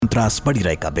त्रास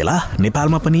बढिरहेका बेला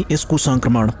नेपालमा पनि यसको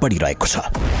संक्रमण बढिरहेको छ।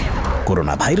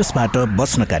 कोरोना भाइरसबाट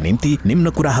बच्नका निम्ति निम्न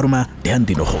कुराहरूमा ध्यान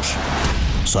दिनुहोस्।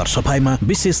 सरसफाइमा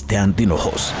विशेष ध्यान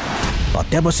दिनुहोस्।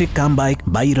 अत्यावश्यक काम बाहेक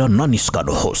बाहिर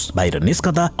ननिस्कनुहोस्। बाहिर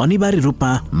निस्कदा अनिवार्य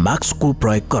रूपमा मास्कको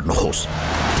प्रयोग गर्नुहोस्।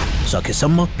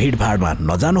 सकेसम्म भिडभाडमा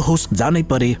नजानुहोस्। जानै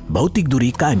परे भौतिक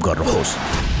दूरी कायम गर्नुहोस्।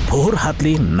 फोहोर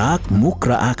हातले नाक, मुख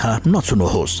र आँखा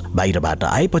नछुनुहोस्। बाहिरबाट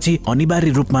आएपछि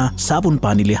अनिवार्य रूपमा साबुन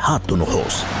पानीले हात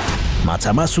धुनुहोस्।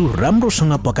 माछा मासु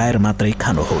राम्रोसँग पकाएर मात्रै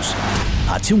खानुहोस्।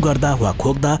 हाछ्यौं गर्दा वा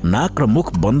खोक्दा नाक र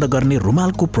मुख बन्द गर्ने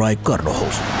रुमालको प्रयोग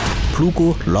गर्नुहोस्। फ्लूको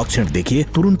लक्षण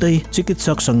देखिए तुरुन्तै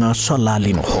चिकित्सकसँग सल्लाह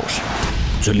लिनुहोस्।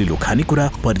 जुलिलो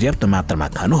खानेकुरा पर्याप्त मात्रामा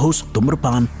खानुहोस्।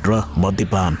 धूम्रपान र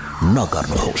मद्यपान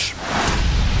नगर्नुहोस्।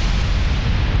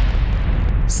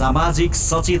 सामाजिक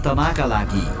सचेतनाका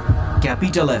लागि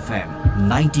capital FM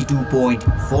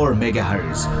 92.4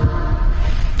 megahertz.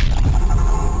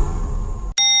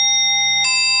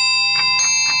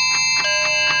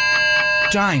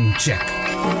 Time check.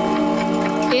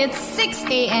 It's 6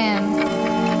 a.m.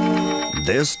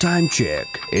 This time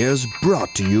check is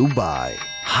brought to you by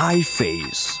High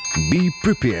Face. Be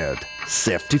prepared.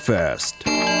 Safety first.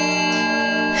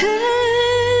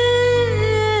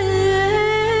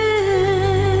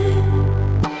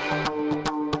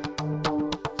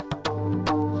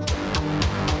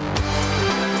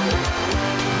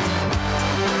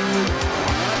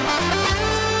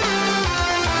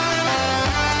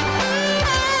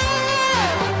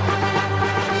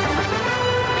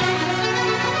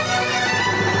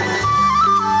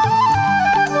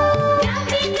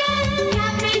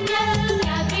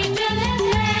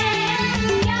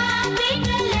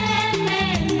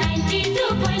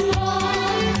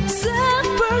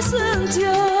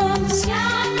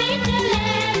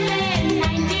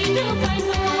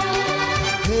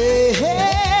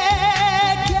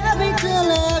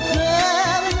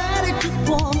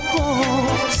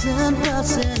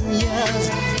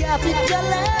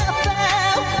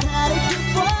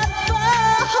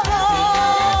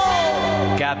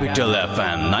 Capital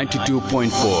FM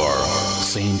 92.4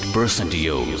 Saint Percent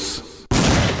Use.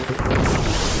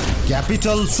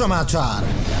 Capital समाचार.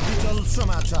 Capital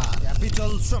समाचार.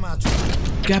 Capital समाचार.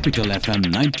 Capital FM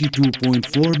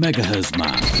 92.4 MHz मा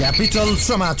Capital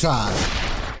समाचार.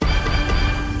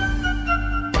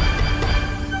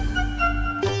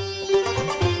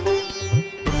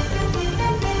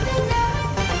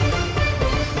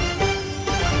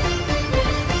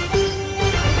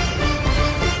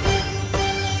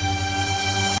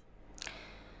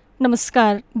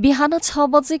 नमस्कार। बिहान 6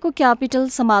 बजेको capital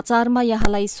समाचारमा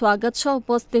यहाँलाई स्वागत छ।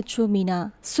 उपस्थित छु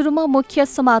मीना। सुरुमा मुख्य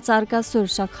समाचारका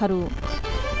शीर्षकहरू।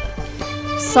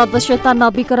 सदस्यता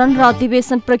नवीकरण र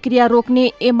अधिवेशन प्रक्रिया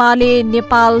रोक्ने एमाले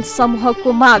नेपाल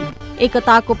समूहको माग।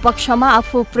 एकताको पक्षमा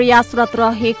आफू प्रयासरत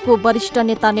रहेको वरिष्ठ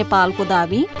नेता नेपालको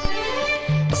दावी।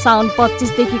 साउन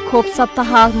 25 देखि खोप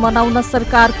सप्ताह मनाउन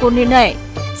सरकारको निर्णय।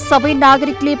 सबै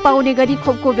नागरिकले पाउने गरी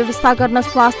खोपको व्यवस्था गर्न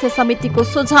स्वास्थ्य समितिको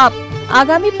सुझाव।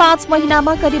 आगामी 5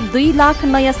 महिनामा करिब 2 लाख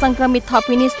नयाँ संक्रमित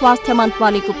थपिने स्वास्थ्य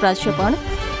मन्त्रालयको प्रक्षेपण।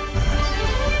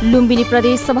 लुम्बिनी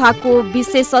प्रदेश सभाको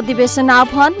विशेष अधिवेशन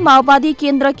आह्वान। माओवादी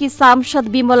केन्द्रकी सांसद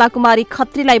विमला कुमारी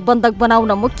खत्रीलाई बन्धक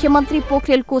बनाउन मुख्यमन्त्री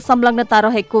पोखरेलको संलग्नता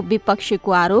रहेको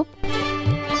विपक्षीको आरोप।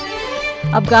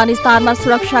 अफगानिस्तानमा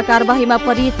सुरक्षा कारबाहीमा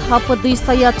परि थप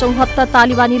 274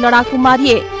 तालिबानी लडाकु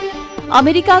मारिए।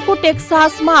 अमेरिकाको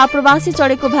टेक्सासमा आप्रवासी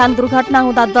चढेको भ्यान दुर्घटना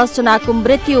हुँदा 10 जनाको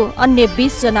मृत्यु, अन्य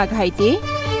 20 जना घाइते।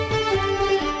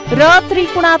 र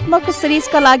त्रिकोणात्मक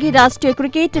सिरिजका लागि राष्ट्रिय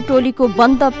क्रिकेट टोलीको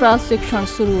बन्द प्रशिक्षण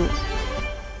सुरु।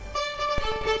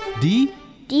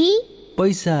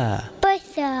 पैसा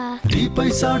डी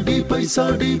पैसा डी पैसा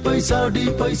डी पैसा डी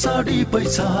पैसा डी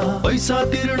पैसा पैसा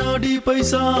तिर्न डी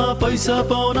पैसा पैसा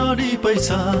पाउन डी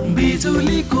पैसा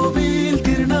बिजुलीको बिल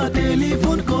तिर्न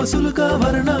टेलिफोनको शुल्क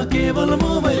भर्न केवल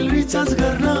मोबाइल रिचार्ज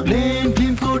गर्न प्लेन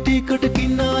फिल्मको टिकट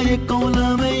किन्न एक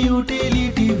कौलामै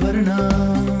युटिलिटी भर्न।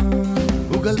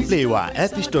 गुगल प्ले वा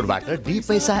एप स्टोरबाट डी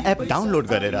पैसा एप डाउनलोड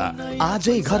गरेर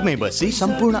आजै घरमै बसी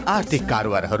सम्पूर्ण आर्थिक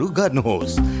कारोबारहरू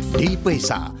गर्नुहोस्। डी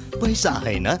पैसा, पैसा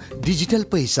हैन डिजिटल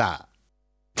पैसा।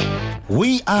 We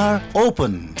are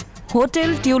open. Hotel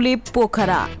tulip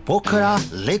Pokhara. Pokhara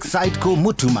लेक साइडको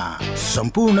मुटुमा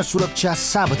सम्पूर्ण सुरक्षा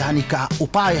सावधानीका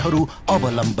उपायहरू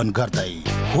अवलम्बन गर्दै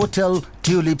होटल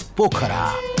ट्युलिप पोखरा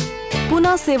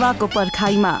पुनः सेवाको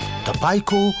पर्खाइमा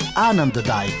तपाईको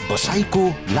आनन्ददायक बसाइको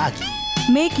लागि।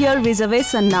 Make your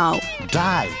reservation now.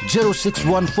 Dial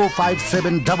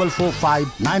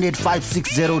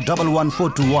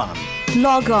 061445745985601141.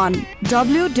 Log on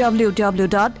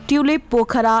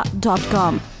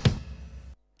www.tulippokhara.com.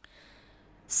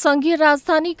 संघीय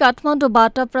राजधानी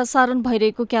काठमाडौँबाट प्रसारण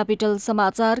भइरहेको क्यापिटल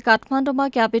समाचार काठमाडौँमा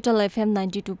क्यापिटल एफएम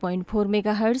 92.4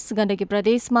 मेगाहर्ज, गण्डकी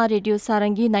प्रदेशमा रेडियो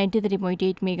सारंगी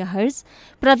 93.8 मेगाहर्ज,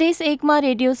 प्रदेश 1 मा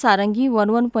रेडियो सारंगी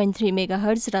 11.3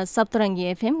 मेगाहर्ज र सप्तरंगी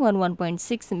एफएम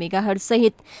 11.6 मेगाहर्ज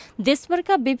सहित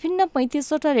देशभरका विभिन्न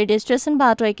 35वटा रेडियो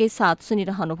स्टेशनबाट एकैसाथ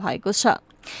सुनिरहनु भएको छ।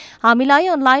 हामीलाई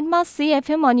अनलाइनमा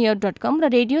cfmonline.com र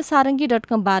रेडियो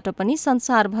सारंगी.com बाट पनि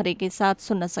संसारभरिकै साथ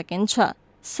सुन्न सकिन्छ।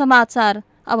 समाचार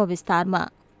अब विस्तारमा।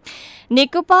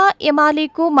 नेकपा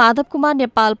एमालेको माधव कुमार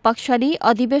नेपाल पक्षले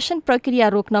अधिवेशन प्रक्रिया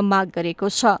रोक्न माग गरेको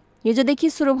छ। हिजोदेखि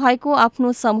शुरू भएको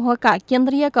आफ्नो समूहका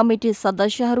केन्द्रीय कमिटी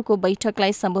सदस्यहरूको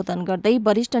बैठकलाई सम्बोधन गर्दै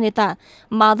वरिष्ठ नेता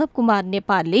माधव कुमार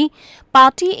नेपालले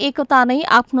पार्टी एकता नै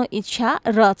आफ्नो इच्छा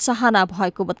र चाहना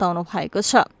भएको बताउनु भएको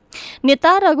छ।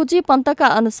 नेता रघुजी पन्तका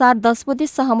अनुसार 10 बुँदे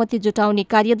सहमति जुटाउने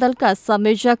कार्यदलका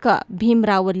संयोजक भीम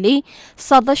रावलले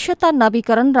सदस्यता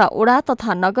नवीकरण र ओडा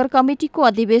तथा नगर कमिटिको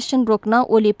अधिवेशन रोक्न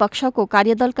ओली पक्षको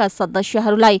कार्यदलका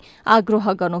सदस्यहरूलाई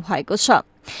आग्रह गर्नुभएको छ।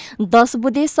 10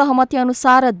 बुँदे सहमति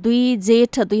अनुसार 2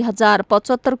 जेठ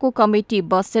 2075 को कमिटी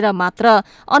बसेर मात्र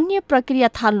अन्य प्रक्रिया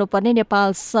थाल्नुपर्ने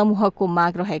नेपाल समूहको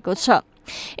माग रहेको छ।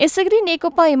 यसैगरी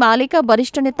नेकपा एमालेका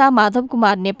वरिष्ठ नेता माधव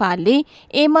कुमार नेपालले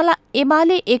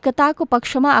एमाले एकताको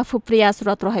पक्षमा आफू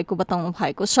प्रयासरत रहेको बताउनु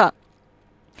भएको छ।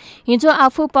 हिजो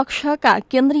आफू पक्षका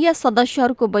केन्द्रीय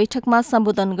सदस्यहरूको बैठकमा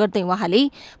सम्बोधन गर्दै उहाँले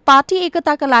पार्टी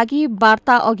एकताका लागि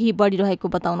वार्ता अघि बढ़िरहेको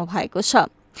बताउनु भएको छ।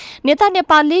 नेता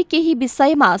नेपालले केही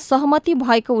विषयमा सहमति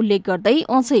भएको उल्लेख गर्दै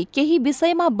अझै केही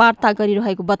विषयमा वार्ता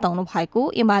गरिरहेको बताउनु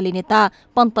भएको एमाले नेता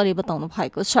पन्तले बताउनु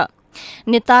भएको छ।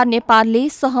 नेता नेपालले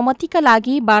सहमतिका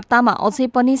लागि वार्तामा अझै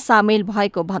पनि सामेल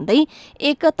भएको भन्दै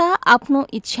एकता आफ्नो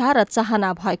इच्छा र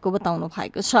चाहना भएको बताउनु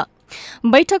भएको छ।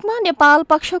 बैठकमा नेपाल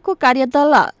पक्षको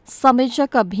कार्यदल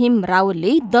संयोजक भीम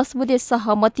रावलले 10 बुँदे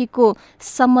सहमतिको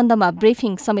सम्बन्धमा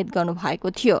ब्रिफिङ समेत गर्नुभएको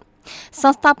थियो।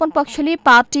 संस्थापन पक्षले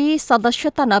पार्टी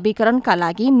सदस्यता नवीकरणका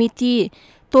लागि मिति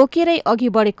तोकेरै अघि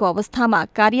बढेको अवस्थामा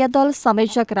कार्यदल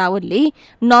संयोजक रावलले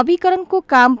नवीकरणको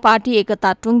काम पार्टी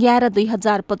एकता टुंग्याएर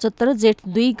 2075 जेठ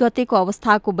 2 गतेको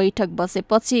अवस्थाको बैठक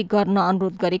बसेपछि गर्न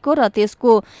अनुरोध गरेको र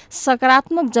त्यसको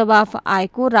सकारात्मक जवाफ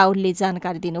आएको रावलले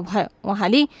जानकारी दिनुभयो।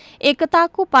 उहाँले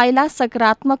एकताको पाइला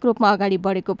सकारात्मक रूपमा अगाडि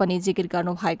बढेको पनि जिकिर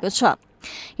गर्नुभएको छ।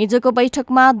 हिजोको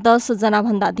बैठकमा 10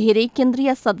 जनाभन्दा धेरै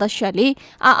केन्द्रीय सदस्यले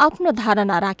आफ्नो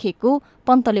धारणा राखेको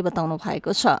पन्तले बताउनु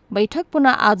भएको छ। बैठक पुनः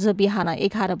आज बिहान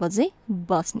 11 बजे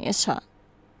बस्नेछ।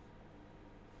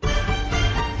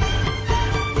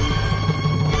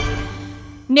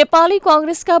 नेपाली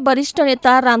कांग्रेसका वरिष्ठ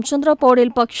नेता रामचन्द्र पौडेल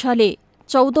पक्षले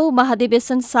 14औं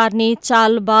महाधिवेशन सार्ने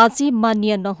चालबाजी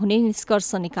मान्य नहुने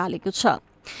निष्कर्ष निकालेको छ।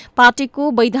 पार्टीको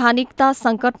वैधानिकता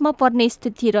संकटमा पर्ने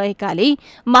स्थिति रहेकाले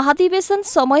महाधिवेशन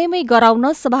समयमै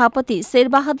गराउन सभापति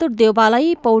शेरबहादुर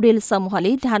देउवालाई पौडेल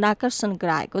समूहले ध्यानाकर्षण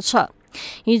गराएको छ।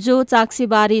 हिजो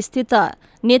चाक्सीबारी स्थित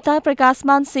नेता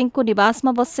प्रकाशमान सिंहको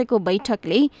निवासमा बसेको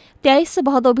बैठकले 23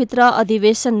 भदौभित्र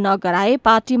अधिवेशन नगराए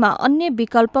पार्टीमा अन्य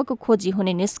विकल्पको खोजी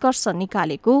हुने निष्कर्ष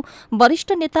निकालेको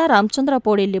वरिष्ठ नेता रामचन्द्र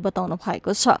पौडेलले बताउनु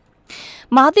भएको छ।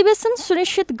 महाधिवेशन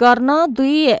सुनिश्चित गर्न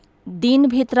 2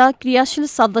 दिनभित्र क्रियाशील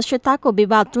सदस्यताको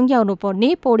विवाद टुंग्याउनु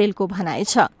पर्ने पौडेलको भनाइ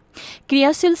छ।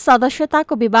 क्रियाशील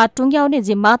सदस्यताको विवाद टुंग्याउने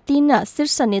जिम्मा 3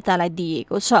 शीर्ष नेतालाई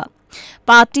दिइएको छ।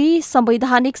 पार्टी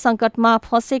संवैधानिक संकटमा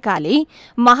फँसेकाले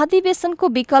महाधिवेशनको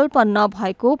विकल्प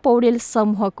नभएको पौडेल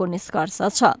समूहको निष्कर्ष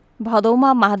छ।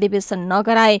 भदौमा महाधिवेशन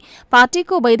नगराए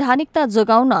पार्टीको वैधानिकता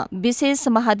जोगाउन विशेष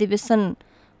महाधिवेशन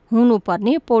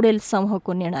हुनुपर्ने पौडेल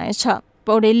समूहको निर्णय छ।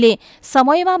 पौडेलले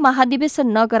समयमा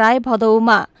महाधिवेशन नगराए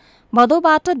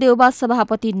भदौबाट देउबा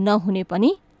सभापति नहुने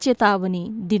पनि चेतावनी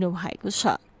दिनुभएको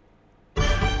छ।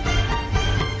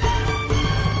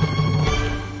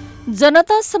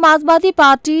 जनता समाजवादी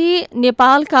पार्टी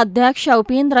नेपालका अध्यक्ष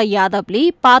उपेन्द्र यादवले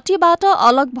पार्टीबाट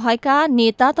अलग भएका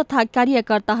नेता तथा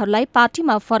कार्यकर्ताहरूलाई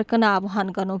पार्टीमा फर्कन आह्वान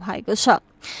गर्नुभएको छ।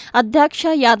 अध्यक्ष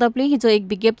यादवले हिजो एक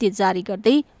विज्ञप्ति जारी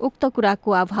गर्दै उक्त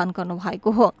कुराको आह्वान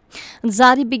गर्नुभएको हो।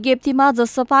 जारी विज्ञप्तिमा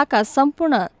जसपाका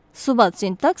सम्पूर्ण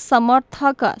शुभचिन्तक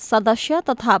समर्थक सदस्य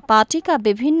तथा पार्टीका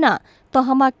विभिन्न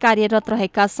तहमा कार्यरत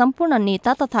रहेका सम्पूर्ण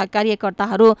नेता तथा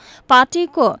कार्यकर्ताहरू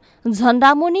पार्टीको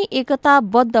झण्डामुनि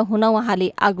एकताबद्ध हुन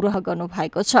उहाँले आग्रह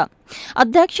गर्नुभएको छ।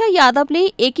 अध्यक्ष यादवले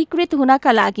एकीकृत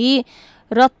हुनका लागि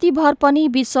रत्तीभर पनि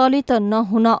विचलित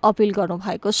नहुन अपील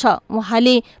गर्नुभएको छ।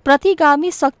 उहाँले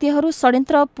प्रतिगामी शक्तिहरू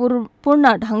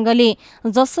षड्यन्त्रपूर्ण ढंगले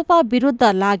जसपा विरुद्ध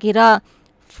लागेर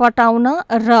फटाउन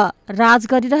र राज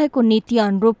गरिरहेको नीति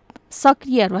अनुरूप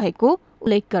सक्रिय रहेको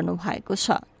उल्लेख गर्नुभएको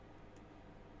छ।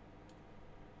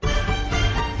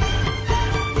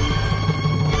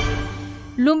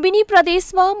 लुम्बिनी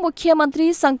प्रदेशमा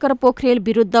मुख्यमन्त्री शंकर पोखरेल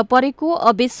विरुद्ध परेको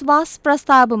अविश्वास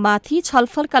प्रस्तावमाथि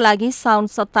छलफलका लागि साउन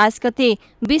 27 गते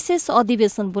विशेष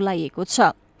अधिवेशन बोलाइएको छ।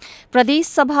 प्रदेश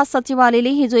सभा सचिवालयले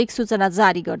हिजो एक सूचना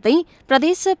जारी गर्दै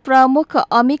प्रदेश प्रमुख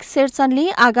अमिक शेरचनले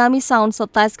आगामी साउन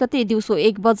 27 गते दिउँसो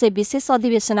 1 बजे विशेष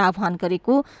अधिवेशन आह्वान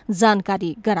गरेको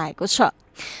जानकारी गराएको छ।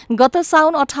 गत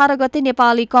साउन 18 गते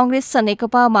नेपाली कांग्रेस,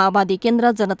 नेकपा माओवादी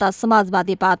केन्द्र, जनता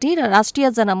समाजवादी पार्टी र राष्ट्रिय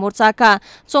जनमोर्चाका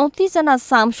 34 जना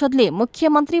सांसदले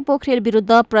मुख्यमन्त्री पोखरेल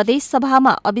विरुद्ध प्रदेश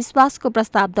सभामा अविश्वासको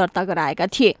प्रस्ताव दर्ता गराएका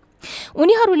थिए।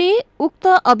 उनीहरूले उक्त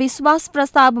अविश्वास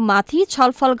प्रस्तावमाथि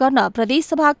छलफल गर्न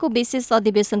प्रदेशसभाको विशेष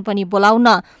अधिवेशन पनि बोलाउन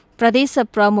प्रदेश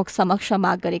प्रमुख समक्ष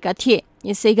माग गरेका थिए।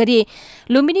 यसैगरी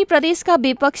लुम्बिनी प्रदेशका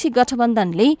विपक्षी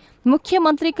गठबन्धनले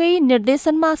मुख्यमन्त्रीकै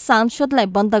निर्देशनमा सांसदलाई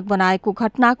बन्धक बनाएको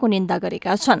घटनाको निन्दा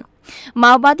गरेका छन्।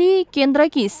 माओवादी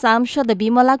केन्द्रकी सांसद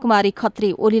विमला कुमारी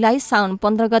खत्री ओलीलाई साउन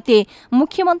 15 गते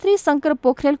मुख्यमन्त्री शंकर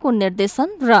पोखरेलको निर्देशन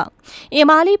र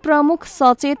एमाले प्रमुख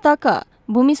सचेतक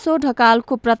भूमिश्वर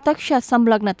ढकालको प्रत्यक्ष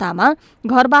संलग्नतामा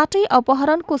घरबाटै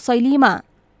अपहरणको शैलीमा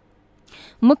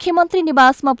मुख्यमन्त्री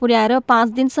निवासमा पुर्याएर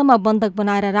 5 दिनसम्म बन्धक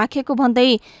बनाएर राखेको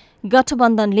भन्दै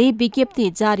गठबन्धनले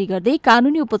विज्ञप्ति जारी गर्दै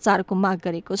कानूनी उपचारको माग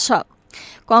गरेको छ।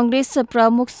 कांग्रेस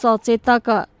प्रमुख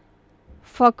सचेतक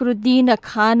फकरुद्दीन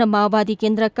खान, माओवादी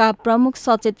केन्द्रका प्रमुख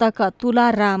सचेतक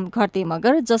तुलाराम घरते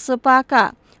मगर,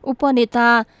 जसपाका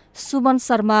उपनेता सुमन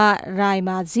शर्मा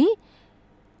रायमाझी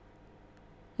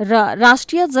र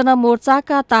राष्ट्रिय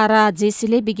जनमोर्चाका तारा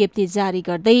जेसीले विज्ञप्ति जारी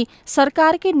गर्दै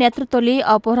सरकारकै नेतृत्वले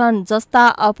अपहरण जस्ता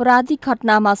आपराधिक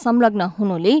घटनामा संलग्न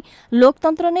हुनुले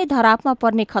लोकतन्त्र नै धरापमा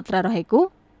पर्ने खतरा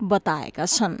रहेको बताएका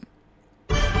छन्।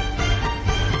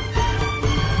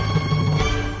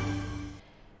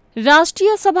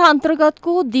 राष्ट्रिय सभा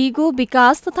अन्तर्गतको दिगो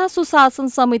विकास तथा सुशासन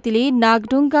समितिले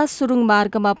नागढुङ्गा सुरुङ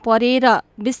मार्गमा परेर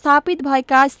विस्थापित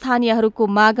भएका स्थानीयहरूको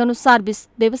माग अनुसार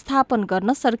व्यवस्थापन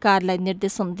गर्न सरकारलाई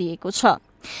निर्देशन दिएको छ।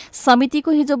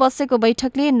 समितिको हिजो बसेको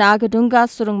बैठकले नागढुङ्गा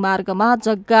सुरुङ मार्गमा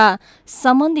जग्गा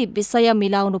सम्बन्धी विषय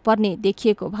मिलाउनु पर्ने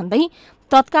देखिएको भन्दै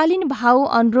तत्कालीन भाउ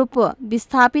अनुरूप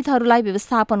विस्थापितहरूलाई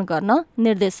व्यवस्थापन गर्न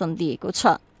निर्देशन दिएको छ।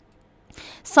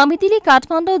 समितिले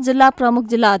काठमाडौँ जिल्ला प्रमुख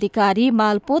जिल्ला अधिकारी,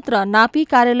 मालपोत र नापी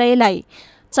कार्यालयलाई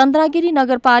चन्द्रागिरी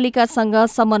नगरपालिकासँग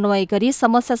समन्वय गरी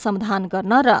समस्या समाधान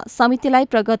गर्न र समितिलाई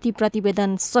प्रगति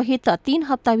प्रतिवेदन सहित 3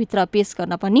 हप्ताभित्र पेश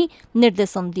गर्न पनि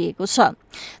निर्देशन दिएको छ।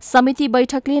 समिति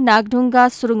बैठकले नागढुङ्गा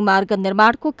सुरुङ मार्ग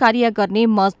निर्माणको कार्य गर्ने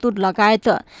मजदूर लगायत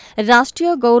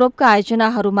राष्ट्रिय गौरवका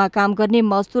आयोजनाहरूमा काम गर्ने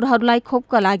मजदूरहरूलाई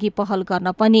खोपका लागि पहल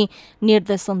गर्न पनि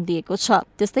निर्देशन दिएको छ।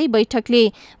 त्यस्तै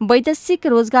बैठकले वैदेशिक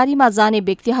रोजगारीमा जाने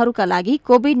व्यक्तिहरूका लागि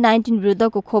कोभिड-19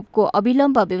 विरुद्धको खोपको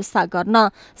अविलम्ब व्यवस्था गर्न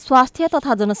स्वास्थ्य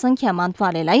तथा जनसंख्या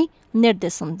मन्त्रालयलाई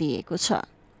निर्देशन दिएको छ।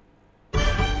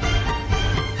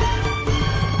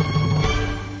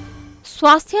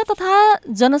 स्वास्थ्य तथा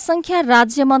जनसंख्या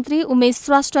राज्यमन्त्री उमेश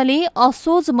श्रेष्ठले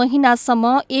असोज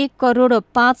महिनासम्म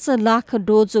 1,05,00,000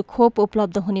 डोज खोप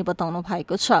उपलब्ध हुने बताउनु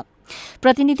भएको छ।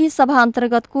 प्रतिनिधि सभा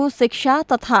अन्तर्गतको शिक्षा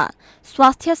तथा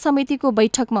स्वास्थ्य समितिको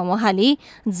बैठकमा उहाँले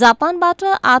जापानबाट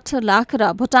 8 लाख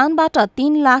र भुटानबाट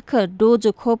 3 लाख डोज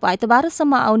खोप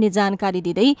आइतबारसम्म आउने जानकारी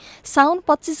दिँदै साउन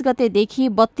 25 गतेदेखि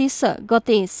 32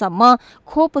 गतेसम्म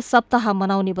खोप सप्ताह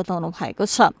मनाउने बताउनु भएको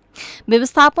छ।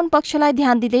 व्यवस्थापन पक्षलाई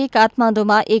ध्यान दिँदै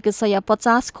काठमाडौँमा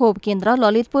 150 खोप केन्द्र,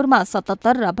 ललितपुरमा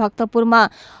 77 र भक्तपुरमा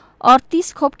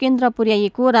 38 खोप केन्द्र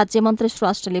पुर्याइएको राज्यमन्त्री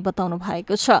श्रेष्ठले बताउनु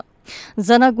भएको छ।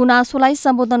 जनगुनासोलाई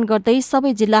सम्बोधन गर्दै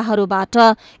सबै जिल्लाहरूबाट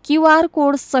क्यूआर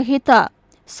कोड सहित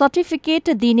सर्टिफिकेट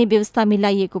दिने व्यवस्था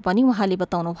मिलाइएको पनि उहाँले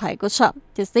बताउनु भएको छ।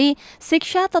 त्यस्तै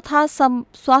शिक्षा तथा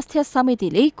स्वास्थ्य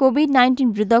समितिले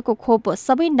कोभिड-19 विरुद्धको खोप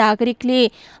सबै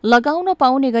नागरिकले लगाउन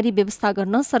पाउने गरी व्यवस्था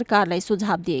गर्न सरकारलाई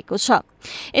सुझाव दिएको छ।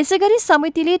 यसैगरी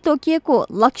समितिले तोकिएको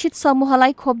लक्षित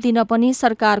समूहलाई खोप दिन पनि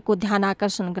सरकारको ध्यान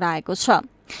आकर्षण गराएको छ।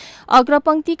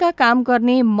 अग्रपंक्तिका काम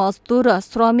गर्ने मजदूर,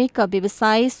 श्रमिक,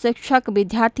 व्यवसाय, शिक्षक,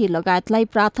 विद्यार्थी लगायतलाई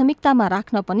प्राथमिकतामा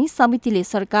राख्न पनि समितिले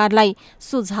सरकारलाई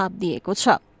सुझाव दिएको छ।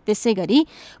 त्यसैगरी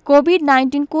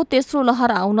कोभिड-19 को तेस्रो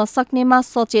लहर आउन सक्नेमा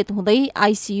सचेत हुँदै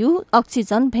आईसीयू,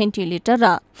 अक्सिजन, भेन्टिलेटर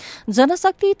र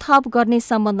जनशक्ति थप गर्ने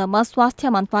सम्बन्धमा स्वास्थ्य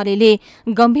मन्त्रालयले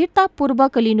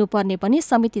गम्भीरतापूर्वक लिनुपर्ने पनि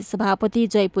समिति सभापति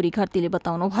जयपुरी घरतीले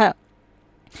बताउनुभयो।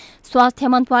 स्वास्थ्य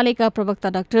मन्त्रालयका प्रवक्ता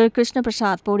डाक्टर कृष्ण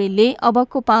प्रसाद पौडेलले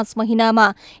अबको 5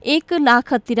 महिनामा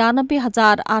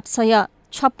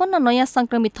 1,93,856 नयाँ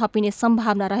संक्रमित थपिने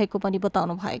सम्भावना रहेको पनि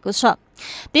बताउनु भएको छ।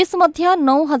 त्यसमध्ये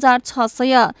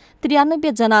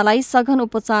 9,693 जनालाई सघन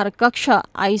उपचार कक्ष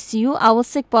आईसीयू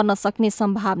आवश्यक पर्न सक्ने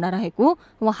सम्भावना रहेको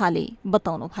उहाँले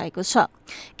बताउनु भएको छ।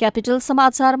 क्यापिटल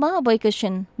समाचारमा अब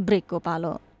एकैछिन ब्रेकको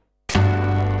पालो।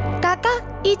 काका,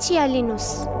 ई चिया लिनुस्।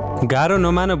 गाह्रो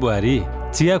नमान बुहारी,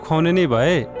 चिया खुवाउने नै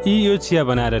भए यो चिया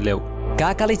बनाएर ल्याऊ।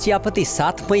 काकाले चियापत्ती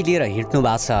साथमै लिएर हिँड्नु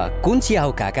भएको छ। कुन चिया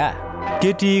हो काका?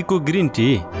 केटीको ग्रिन टी।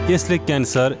 यसले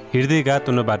क्यान्सर, हृदयघात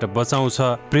हुनबाट बचाउँछ,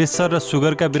 प्रेसर र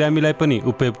सुगरका बिरामीलाई पनि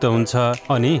उपयुक्त हुन्छ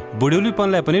अनि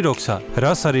बुढ्यौलीपनलाई पनि रोक्छ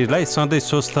र शरीरलाई सधैँ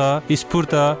स्वस्थ,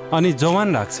 स्फूर्त अनि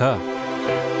जवान राख्छ।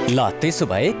 ल त्यसो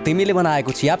भए तिमीले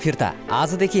बनाएको चिया फिर्ता।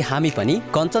 आजदेखि हामी पनि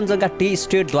कञ्चनजङ्घा टी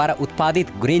स्टेटद्वारा उत्पादित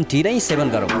ग्रिन टी नै सेवन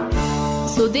गरौँ।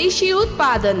 स्वदेशी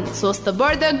उत्पादन स्वस्थ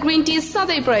वर्धक ग्रिन टी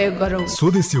सधैँ प्रयोग गरौँ।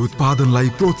 स्वदेशी उत्पादनलाई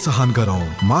प्रोत्साहन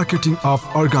गरौँ। Marketing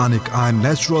of organic and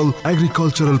natural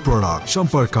agricultural product.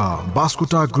 सम्पर्क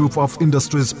Baskota group of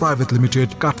industries private limited,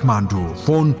 Kathmandu.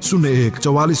 Phone 01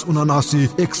 44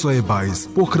 79 122।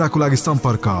 पोखराको लागि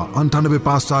सम्पर्क 98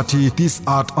 560 30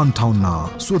 8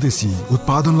 58। स्वदेशी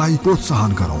उत्पादनलाई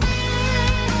प्रोत्साहन गरौँ।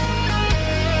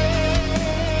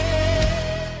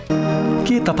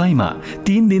 के तपाईमा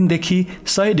 3 दिनदेखि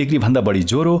 100 डिग्री भन्दा बढी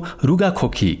ज्वरो, रुगा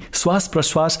खोकी, श्वास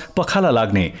प्रश्वास, पखाला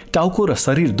लाग्ने, टाउको र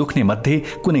शरीर दुख्ने मध्ये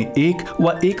कुनै एक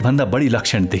वा एक भन्दा बढी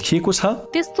लक्षण देखिएको छ?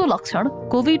 त्यस्तो लक्षण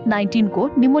कोभिड-19 को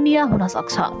निमोनिया हुन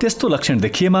सक्छ। त्यस्तो लक्षण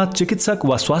देखिएमा चिकित्सक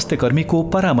वा स्वास्थ्य कर्मीको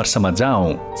परामर्शमा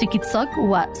जाऊ। चिकित्सक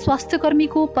वा स्वास्थ्य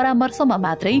कर्मीको परामर्शमा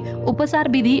मात्रै उपचार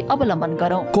विधि अवलम्बन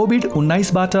गरौँ।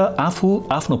 कोभिड-19 बाट आफू,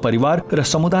 आफ्नो परिवार र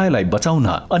समुदायलाई बचाउन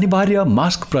अनिवार्य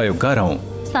मास्क प्रयोग गरौँ।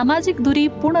 सामाजिक दूरी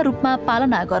पूर्ण रूपमा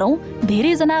पालना गरौँ।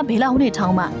 धेरै जना भेला हुने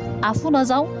ठाउँमा आफू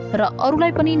नजाऊ र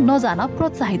अरूलाई पनि नजान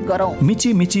प्रोत्साहित गरौँ।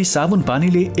 मिची मिची साबुन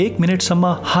पानीले 1 मिनेटसम्म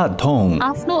हात धौँ।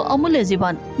 आफ्नो अमूल्य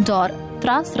जीवन डर,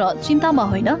 त्रास र चिन्तामा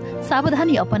होइन,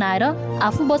 सावधानी अपनाएर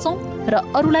आफू बचौँ र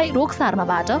अरूलाई रोग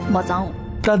सार्नबाट बचाऊ।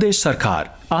 प्रदेश सरकार,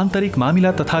 आन्तरिक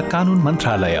मामिला तथा कानून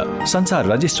मन्त्रालय, संचार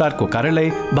रजिस्ट्रारको कार्यालय,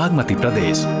 बागमती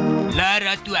प्रदेश। ल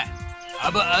रतुवा,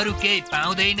 अब अरू केही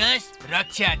पाउँदैनस्,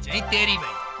 रक्षा चाहिँ तेरी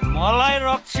भई। मलाई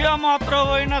रक्षा मात्र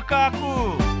होइन काकु,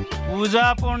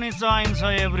 पूजा पनि चाहिन्छ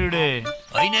एभ्रीडे।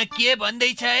 होइन के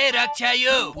भन्दैछ है रक्षा?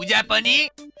 यो पूजा पनि?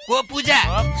 को पूजा?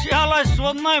 रक्षालाई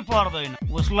सोध्नै पर्दैन,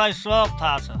 उसलाई सब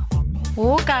थाहा छ।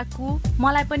 हो काकु,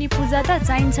 मलाई पनि पूजा त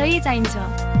चाहिन्छ है चाहिन्छ।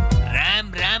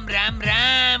 राम राम राम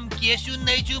राम, के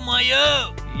सुन्दैछु म?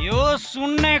 यो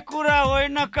सुन्ने कुरा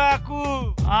होइन काकु,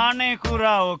 आने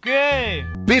कुरा हो के।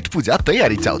 पेट पूजा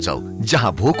तयारी चाउचाउ,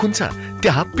 जहाँ भोक हुन्छ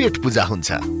त्यहाँ पेट पूजा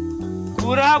हुन्छ।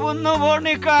 कुरा बुझ्नु भयो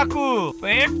नि काकु,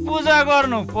 पेट पूजा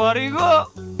गर्नु परिगो,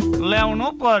 ल्याउनु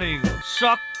परिगो,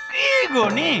 सकिगो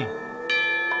नि।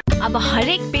 अब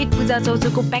हरेक पेट पूजा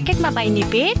चौचौको प्याकेटमा पाइने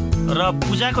पेट र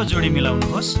पूजाको जोडी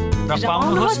मिलाउनुहोस् र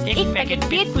पाउनुहोस् एक प्याकेट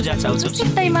पेट पूजा चाउचौ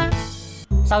सित्तैमा।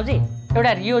 साउजी,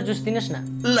 एउटा रियो जुस दिनुस्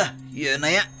न। ल, यो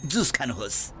नयाँ जुस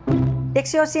खानुहोस्।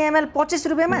 180 ml 25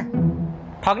 रुपैयाँमा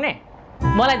ठग्ने?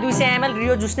 मलाई 200 ml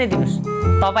रियो जुस नै दिनुस्।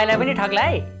 तपाईलाई पनि ठग्ला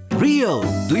है। रियो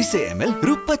 200 ml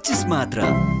रु 25 मात्र।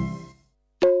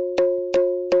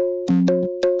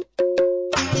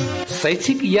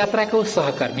 शैक्षिक यात्राको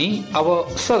सहकर्मी अब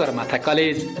Sagarmatha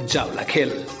college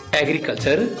Jawalakhel.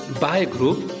 Agriculture, bio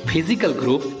group, physical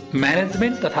group,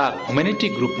 management तथा ह्युमेनिटी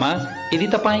ग्रुपमा यदि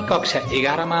तपाईँ कक्षा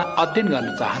 11मा अध्ययन गर्न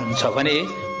चाहनुहुन्छ भने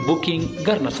बुकिङ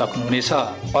गर्न सक्नुहुनेछ।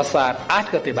 असार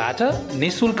 8 गतेबाट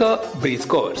निशुल्क ब्रिज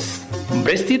कोर्स।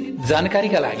 विस्तृत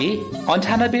जानकारीका लागि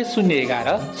 98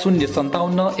 011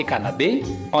 057 91,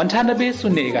 98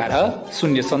 011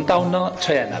 057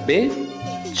 96,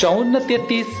 54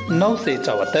 33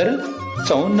 974,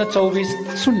 54 24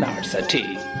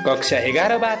 068। कक्षा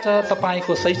 11बाट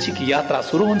तपाईको शैक्षिक यात्रा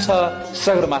सुरु हुन्छ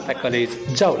सगरमाथा कलेज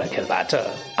जावलाखेलबाट।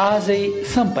 आजै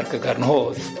सम्पर्क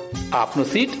गर्नुहोस्, आफ्नो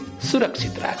सिट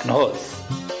सुरक्षित राख्नुहोस्।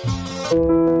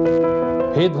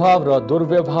 भेदभाव र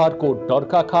दुर्व्यवहारको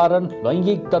डरका कारण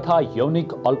लैङ्गिक तथा यौनिक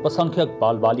अल्पसंख्यक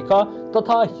बालबालिका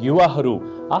तथा युवाहरू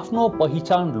आफ्नो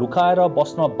पहिचान लुकाएर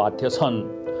बस्न बाध्य छन्।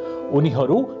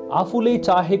 उनीहरू आफूले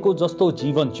चाहेको जस्तो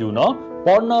जीवन जिउन,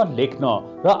 पढ्न, लेख्न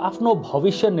र आफ्नो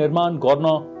भविष्य निर्माण गर्न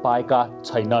पाएका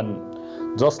छैनन्,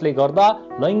 जसले गर्दा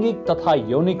लैङ्गिक तथा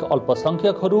यौनिक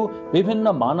अल्पसंख्यकहरू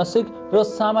विभिन्न मानसिक र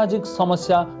सामाजिक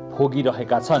समस्या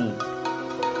भोगिरहेका छन्।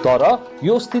 तर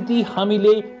यो स्थिति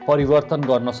हामीले परिवर्तन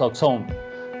गर्न सक्छौं।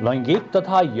 लैङ्गिक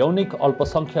तथा यौनिक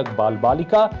अल्पसंख्यक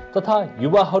बालबालिका तथा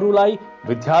युवाहरूलाई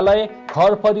विद्यालय,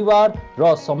 घर परिवार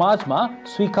र समाजमा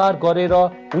स्वीकार गरेर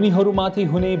उनीहरूमाथि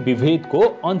हुने विभेदको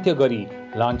अन्त्य गरी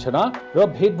लाञ्छना र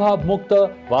भेदभाव मुक्त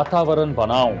वातावरण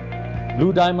बनाऊ।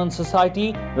 ब्लू डायमन्ड सोसाइटी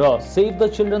र सेभ द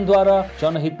चिल्ड्रेनद्वारा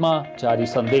जनहितमा जारी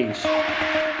सन्देश।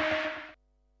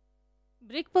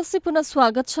 ब्रेकपछि पुनः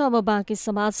स्वागत छ। अब बाँकी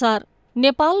समाचार।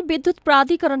 नेपाल विद्युत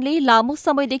प्राधिकरणले लामो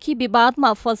समयदेखि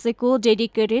विवादमा फँसेको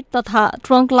डेडिकेटेड तथा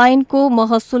ट्रङ्क लाइनको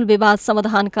महसुल विवाद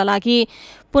समाधानका लागि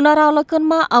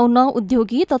पुनरावलोकनमा आउन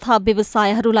उद्योगी तथा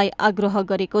व्यवसायहरूलाई आग्रह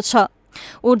गरेको छ।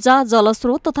 ऊर्जा,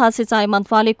 जलस्रोत तथा सिंचाई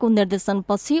मन्त्रालयको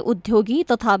निर्देशनपछि उद्योगी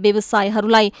तथा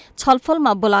व्यवसायीहरूलाई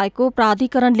छलफलमा बोलाएको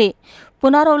प्राधिकरणले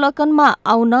पुनरावलोकनमा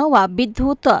आउन वा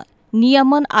विद्युत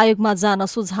नियमन आयोगमा जान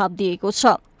सुझाव दिएको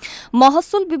छ।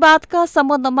 महसुल विवादका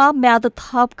सम्बन्धमा म्याद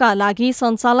थपका लागि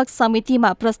सञ्चालक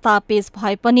समितिमा प्रस्ताव पेश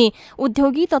भए पनि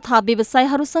उद्योगी तथा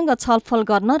व्यवसायीहरूसँग छलफल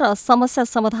गर्न र समस्या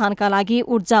समाधानका लागि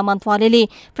ऊर्जा मन्त्रालयले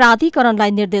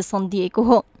प्राधिकरणलाई निर्देशन दिएको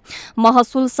हो।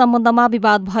 महसुल सम्बन्धमा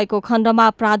विवाद भएको खण्डमा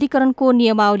प्राधिकरणको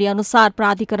नियमावली अनुसार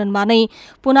प्राधिकरणमा नै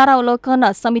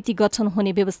पुनरावलोकन समिति गठन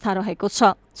हुने व्यवस्था रहेको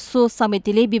छ। सो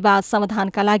समितिले विवाद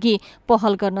समाधानका लागि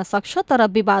पहल गर्न सक्छ, तर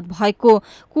विवाद भएको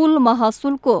कुल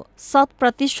महसुलको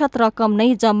 100% रकम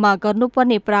नै जम्मा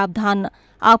गर्नुपर्ने प्रावधान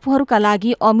आफूहरूका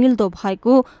लागि अमिल्दो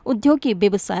भएको उद्योगी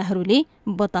व्यवसायीहरूले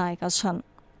बताएका छन्।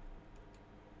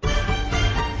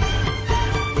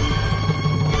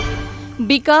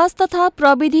 विकास तथा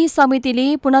प्रविधि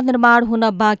समितिले पुनर्निर्माण हुन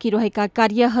बाँकी रहेका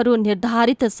कार्यहरू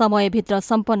निर्धारित समयभित्र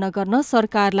सम्पन्न गर्न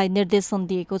सरकारलाई निर्देशन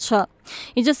दिएको छ।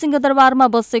 हिजो सिंहदरबारमा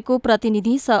बसेको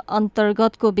प्रतिनिधि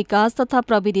अन्तर्गतको विकास तथा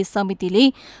प्रविधि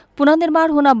समितिले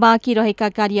पुनर्निर्माण हुन बाँकी रहेका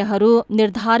कार्यहरू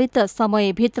निर्धारित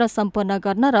समयभित्र सम्पन्न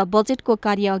गर्न र बजेटको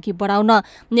कार्य अघि बढाउन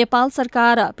नेपाल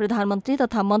सरकार, प्रधानमन्त्री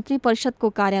तथा मन्त्री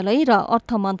परिषदको कार्यालय र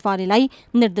अर्थ मन्त्रालयलाई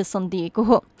निर्देशन दिएको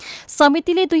हो।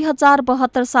 समितिले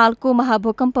 2072 सालको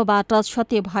महाभूकम्पबाट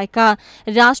क्षति भएका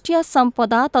राष्ट्रिय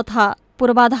सम्पदा तथा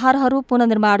पूर्वाधारहरू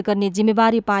पुनर्निर्माण गर्ने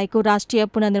जिम्मेवारी पाएको राष्ट्रिय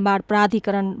पुनर्निर्माण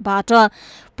प्राधिकरणबाट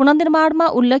पुनर्निर्माणमा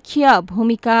उल्लेख्य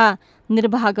भूमिका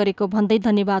निर्वाह गरेको भन्दै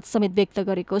धन्यवाद समेत व्यक्त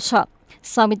गरेको छ।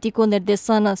 समितिको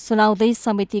निर्देशन सुनाउँदै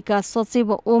समितिका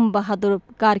सचिव ओम बहादुर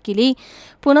कार्कीले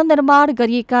पुनर्निर्माण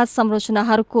गरिएका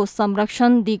संरचनाहरूको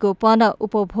संरक्षण, दिगोपन,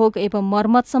 उपभोग एवं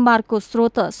मर्मत सम्भारको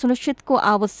स्रोत सुनिश्चितको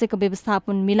आवश्यक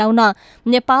व्यवस्थापन मिलाउन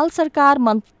नेपाल सरकार,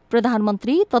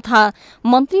 प्रधानमन्त्री तथा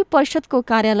मन्त्री परिषदको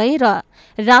कार्यालय र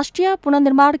राष्ट्रिय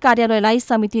पुनर्निर्माण कार्यालयलाई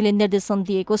समितिले निर्देशन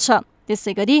दिएको छ।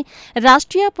 त्यसैगरी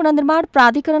राष्ट्रिय पुनर्निर्माण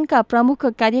प्राधिकरणका प्रमुख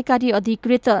कार्यकारी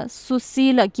अधिकृत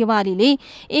सुशील गेवालीले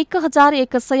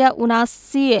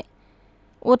 1179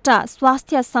 वटा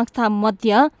स्वास्थ्य संस्था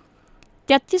मध्ये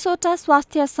 33 वटा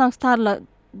स्वास्थ्य संस्था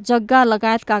जग्गा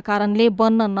लगायतका कारणले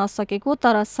बन्न नसकेको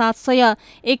तर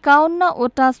 751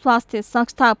 वटा स्वास्थ्य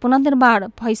संस्था पुनर्निर्माण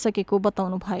भइसकेको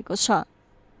बताउनु भएको छ।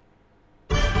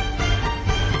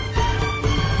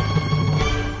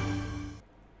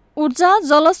 ऊर्जा,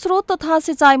 जलस्रोत तथा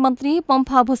सिंचाई मन्त्री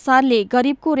पम्फा भुसालले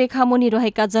गरीबको रेखामुनि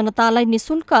रहेका जनतालाई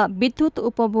निशुल्क विद्युत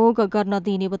उपभोग गर्न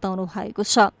दिने बताउनु भएको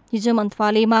छ। हिजो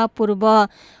मन्त्रालयमा पूर्व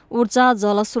ऊर्जा,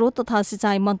 जलस्रोत तथा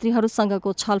सिंचाई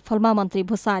मन्त्रीहरूसँगको छलफलमा मन्त्री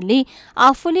भुसालले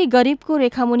आफूले गरीबको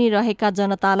रेखामुनि रहेका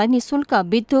जनतालाई निशुल्क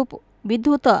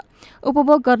विद्युत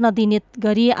उपभोग गर्न दिने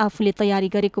गरी आफूले तयारी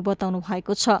गरेको बताउनु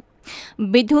भएको छ।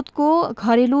 विद्युतको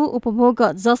घरेलु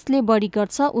उपभोग जसले बढी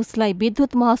गर्छ उसलाई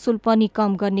विद्युत महसुल पनि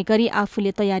कम गर्ने गरी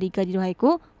आफूले तयारी गरिरहेको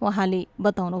उहाँले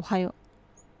बताउनुभयो।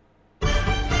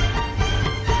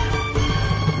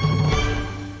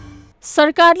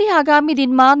 सरकारले आगामी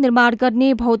दिनमा निर्माण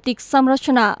गर्ने भौतिक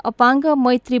संरचना अपाङ्ग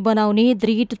मैत्री बनाउने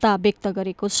दृढता व्यक्त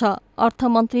गरेको छ।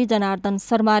 अर्थमन्त्री जनार्दन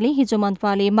शर्माले हिजो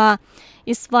मन्त्रालयमा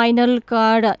स्पाइनल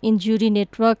कार्ड इन्जुरी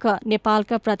नेटवर्क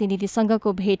नेपालका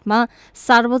प्रतिनिधिसँगको भेटमा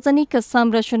सार्वजनिक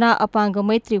संरचना अपाङ्ग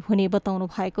मैत्री हुने बताउनु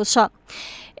भएको छ।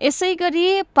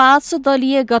 यसैगरी 5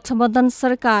 दलीय गठबन्धन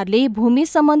सरकारले भूमि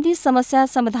सम्बन्धी समस्या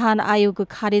समाधान आयोग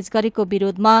खारेज गरेको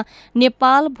विरोधमा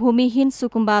नेपाल भूमिहीन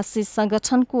सुकुम्बासी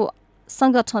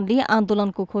संगठनले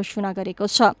आन्दोलनको घोषणा गरेको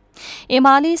छ।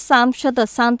 एमाले सांसद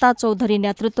शान्ता चौधरी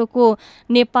नेतृत्वको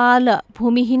नेपाल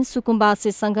भूमिहीन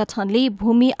सुकुम्बासी संगठनले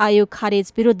भूमि आयोग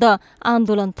खारेज विरुद्ध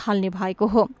आन्दोलन थाल्ने भएको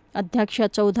हो। अध्यक्ष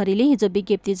चौधरीले हिजो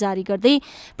विज्ञप्ति जारी गर्दै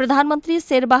प्रधानमन्त्री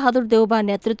शेरबहादुर देउबा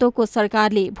नेतृत्वको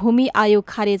सरकारले भूमि आयोग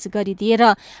खारेज गरिदिएर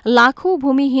लाखौं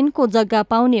भूमिहीनको जग्गा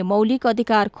पाउने मौलिक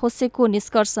अधिकार खोसेको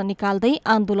निष्कर्ष निकाल्दै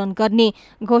आन्दोलन गर्ने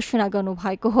घोषणा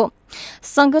गर्नुभएको हो।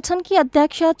 संगठनकी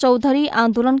अध्यक्ष चौधरी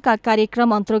आन्दोलनका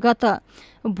कार्यक्रम अन्तर्गत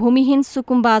भूमिहीन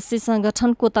सुकुम्बासी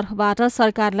संगठनको तर्फबाट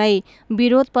सरकारलाई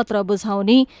विरोध पत्र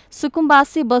बुझाउने,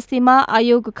 सुकुम्बासी बस्तीमा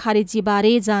आयोग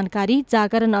खारेजीबारे जानकारी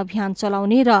जागरण अभियान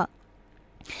चलाउने र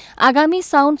आगामी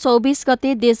साउन 24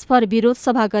 गते देशभर विरोध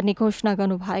सभा गर्ने घोषणा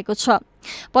गर्नुभएको छ।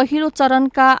 पहिलो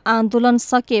चरणका आन्दोलन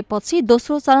सकिएपछि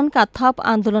दोस्रो चरणका थप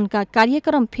आन्दोलनका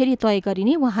कार्यक्रम फेरि तय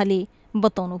गरिने उहाँले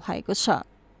बताउनु भएको छ।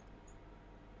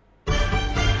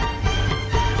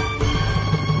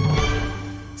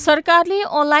 सरकारले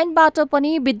अनलाइनबाट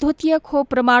पनि विद्युतीय खोप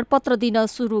प्रमाणपत्र दिन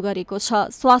सुरु गरेको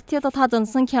छ। स्वास्थ्य तथा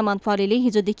जनसङ्ख्या मन्त्रालयले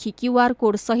हिजोदेखि क्यूआर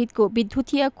कोड सहितको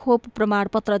विद्युतीय खोप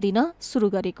प्रमाणपत्र दिन सुरु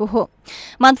गरेको हो।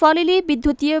 मन्त्रालयले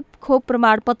विद्युतीय खोप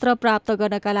प्रमाणपत्र प्राप्त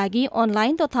गर्नका लागि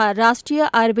अनलाइन तथा राष्ट्रिय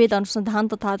आयुर्वेद अनुसन्धान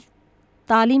तथा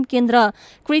तालिम केन्द्र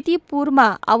कृतिपुरमा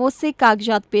आवश्यक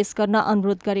कागजात पेश गर्न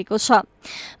अनुरोध गरेको छ।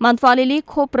 मन्त्रालयले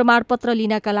खोप प्रमाणपत्र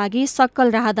लिनका लागि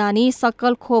सक्कल राहदानी,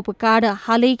 सक्कल खोप कार्ड,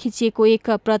 हालै खिचिएको 1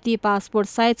 प्रति पासपोर्ट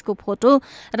साइजको फोटो,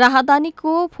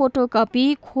 राहदानीको फोटोकपी,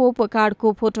 खोप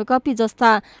कार्डको फोटोकपी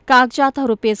जस्ता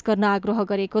कागजातहरू पेश गर्न आग्रह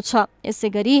गरेको छ।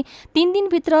 यसैगरी 3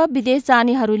 दिनभित्र विदेश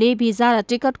जानेहरूले भिजा र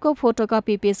टिकटको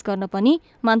फोटोकपी पेश गर्न पनि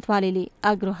मन्त्रालयले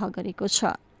आग्रह गरेको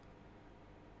छ।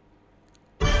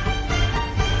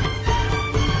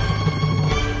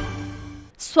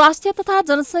 स्वास्थ्य तथा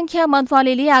जनसङ्ख्या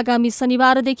मन्त्रालयले आगामी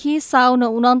शनिबारदेखि साउन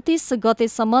 29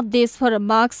 गतेसम्म देशभर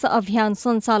मास्क अभियान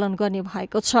सञ्चालन गर्ने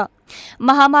भएको छ।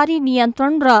 महामारी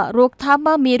नियन्त्रण र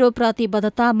रोकथाममा मेरो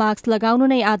प्रतिबद्धता, मास्क लगाउनु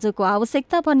नै आजको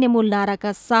आवश्यकता भन्ने मूल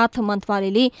नाराका साथ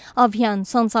मन्त्रालयले अभियान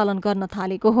सञ्चालन गर्न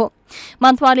थालेको हो।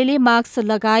 मन्त्रालयले मास्क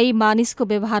लगाई मानिसको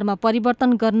व्यवहारमा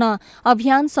परिवर्तन गर्न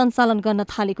अभियान सञ्चालन गर्न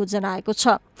थालेको जनाएको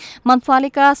छ।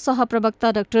 मन्त्रालयका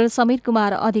सहप्रवक्ता डाक्टर समीर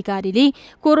कुमार अधिकारीले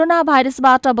कोरोना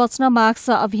भाइरसबाट बच्न मास्क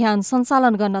अभियान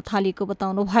सञ्चालन गर्न थालेको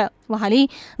बताउनुभयो। उहाँले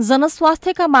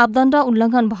जनस्वास्थ्यका मापदण्ड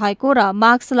उल्लङ्घन भएको र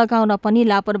मास्क लगाउन पनि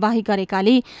लापरवाही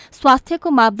गरेकाले स्वास्थ्यको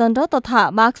मापदण्ड तथा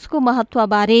मास्कको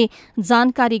महत्वबारे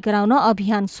जानकारी गराउन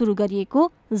अभियान सुरु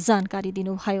गरिएको जानकारी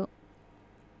दिनुभयो।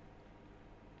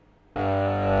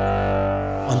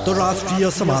 अन्तर्राष्ट्रिय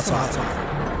समाचार।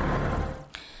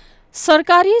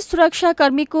 सरकारी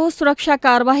सुरक्षाकर्मीको सुरक्षा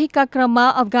कार्यवाहीका क्रममा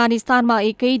अफगानिस्तानमा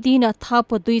एकै दिन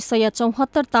थप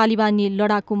 274 तालिबानी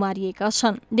लडाकु मारिएका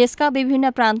छन्। देशका विभिन्न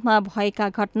प्रान्तमा भएका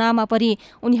घटनामा पनि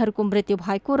उनीहरूको मृत्यु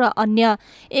भएको र अन्य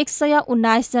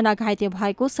 119 जना घाइते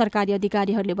भएको सरकारी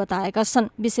अधिकारीहरूले बताएका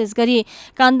छन्। विशेष गरी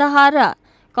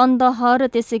कन्दहर,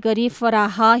 त्यसैगरी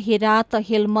फराहा, हेरात,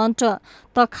 हेलमन्ड,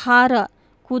 तखार,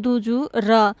 कुदुजु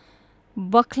र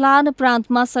बखलान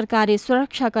प्रान्तमा सरकारी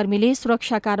सुरक्षाकर्मीले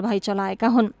सुरक्षा कार्यवाही चलाएका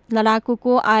हुन्।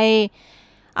 लडाकुको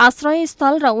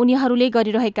आश्रयस्थल र उनीहरूले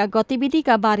गरिरहेका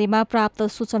गतिविधिका बारेमा प्राप्त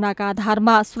सूचनाका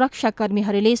आधारमा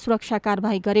सुरक्षाकर्मीहरूले सुरक्षा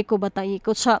कार्यवाही गरेको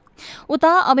बताइएको छ।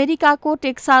 उता अमेरिकाको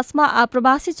टेक्सासमा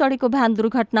आप्रवासी चढेको भ्यान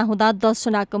दुर्घटना हुँदा 10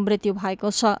 जनाको मृत्यु भएको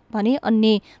छ भने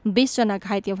अन्य 20 जना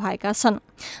घाइते भएका छन्।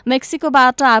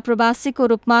 मेक्सिकोबाट आप्रवासीको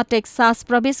रूपमा टेक्सास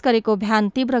प्रवेश गरेको भ्यान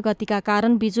तीव्र गतिका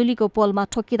कारण बिजुलीको पोलमा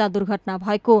ठोकिँदा दुर्घटना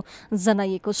भएको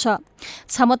जनाइएको छ।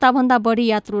 क्षमताभन्दा बढी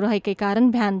यात्रु रहेकै कारण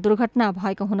भ्यान दुर्घटना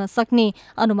भएको हुन सक्ने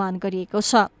अनुमान गरिएको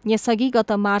छ। यसअघि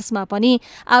गत मार्चमा पनि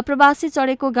आप्रवासी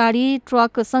चढेको गाडी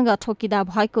ट्रकसँग ठोकिँदा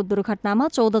भएको दुर्घटनामा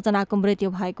 14 जनाको मृत्यु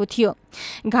भएको थियो।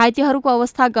 घाइतेहरूको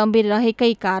अवस्था गम्भीर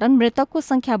रहेकै कारण मृतकको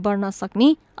संख्या बढ्न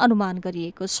सक्ने अनुमान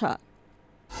गरिएको छ।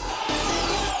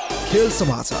 खेल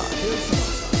समाचार।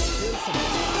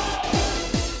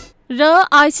 र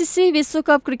आइसिसी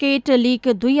विश्वकप क्रिकेट लिग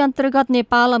 2 अन्तर्गत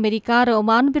नेपाल, अमेरिका र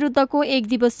ओमान विरुद्धको 1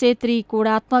 दिवसीय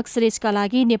त्रिकोणात्मक सिरिजका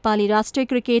लागि नेपाली राष्ट्रिय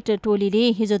क्रिकेट टोलीले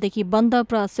हिजोदेखि बन्द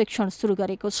प्रशिक्षण सुरु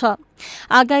गरेको छ।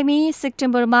 आगामी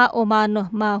सेप्टेम्बरमा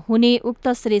ओमानमा हुने उक्त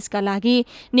सिरिजका लागि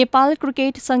नेपाल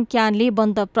क्रिकेट संघ क्यानले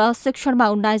बन्द प्रशिक्षणमा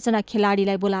 19 जना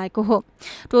खेलाडीलाई बोलाएको हो।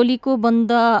 टोलीको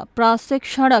बन्द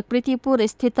प्रशिक्षण कृतिपुर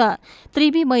स्थित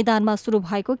त्रिवी मैदानमा सुरु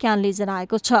भएको क्यानले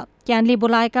जनाएको छ। क्यानले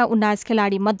बोलाएका 19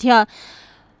 खेलाडी मध्ये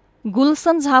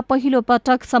गुलसन झा पहिलो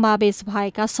पटक समावेश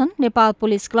भएका छन्। नेपाल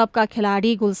पुलिस क्लबका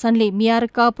खेलाडी गुलसनले मेयर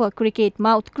कप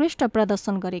क्रिकेटमा उत्कृष्ट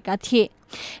प्रदर्शन गरेका थिए।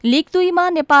 लिग 2 मा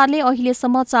नेपालले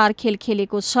अहिलेसम्म 4 खेल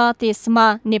खेलेको छ। त्यसमा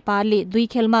नेपालले 2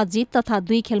 खेलमा जित तथा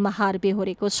 2 खेलमा हार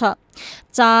बेहोरेको छ।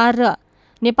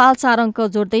 नेपाल 4 अङ्क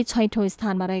जोड्दै 6औं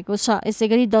स्थानमा रहेको छ।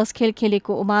 यसैगरी 10 खेल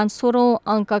खेलेको ओमान 16औं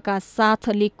अङ्कका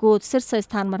साथ लिगको शीर्ष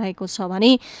स्थानमा रहेको छ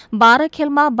भने 12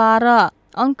 खेलमा 12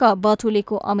 अङ्क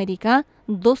बटुलेको अमेरिका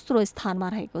दोस्रो स्थानमा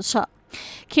रहेको छ।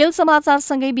 खेल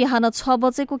समाचारसँगै बिहान 6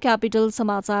 बजेको क्यापिटल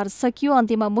समाचार सकियो।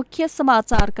 अन्त्यमा मुख्य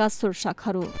समाचारका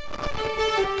शीर्षकहरू।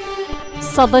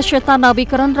 सदस्यता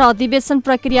नवीकरण र अधिवेशन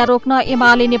प्रक्रिया रोक्न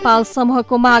एमाले नेपाल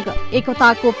समूहको माग।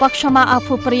 एकताको पक्षमा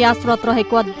आफू प्रयासरत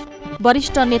रहेको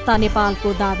वरिष्ठ नेता नेपालको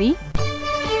दावी।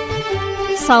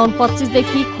 साउन 25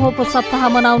 देखि खोप सप्ताह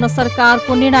मनाउन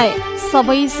सरकारको निर्णय।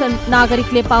 सबै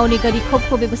नागरिकले पाउने गरी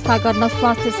खोपको व्यवस्था गर्न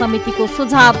स्वास्थ्य समितिको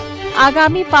सुझाव।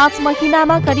 आगामी 5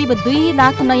 महिनामा करिब 2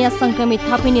 लाख नयाँ संक्रमित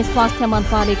थपिने स्वास्थ्य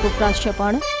मन्त्रालयको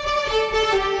प्रक्षेपण।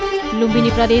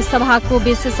 लुम्बिनी प्रदेश सभाको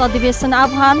विशेष अधिवेशन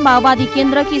आह्वान। माओवादी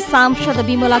केन्द्रकी सांसद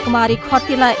विमला कुमारी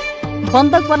खड्कीलाई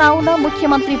बन्धक बनाउन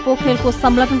मुख्यमन्त्री पोखरेलको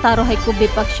संलग्नता रहेको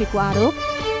विपक्षीको आरोप।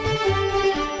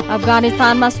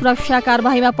 अफगानिस्तानमा सुरक्षा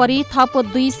कारबाहीमा परि थप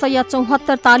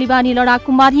 274 तालिबानी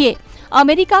लडाकु मारिए।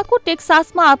 अमेरिकाको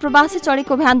टेक्सासमा आप्रवासी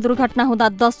चढेको भ्यान दुर्घटना हुँदा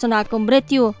 10 जनाको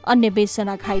मृत्यु, अन्य 20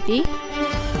 जना घाइते।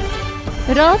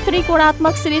 र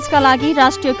त्रिकोणात्मक सिरिजका लागि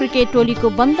राष्ट्रिय क्रिकेट टोलीको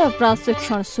बन्द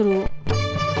प्रशिक्षण सुरु।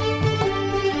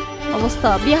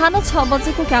 अवस्था बिहान 6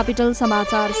 बजेको क्यापिटल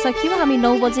समाचार सकियो। हामी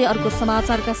 9 बजे अर्को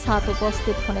समाचारका साथ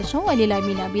उपस्थित हुनेछौँ। अहिलेलाई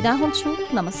मिना बिदा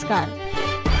हुन्छु। नमस्कार।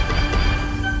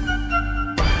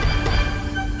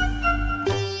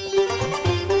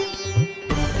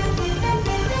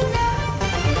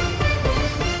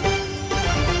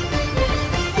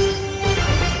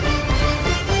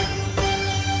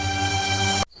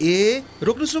 ए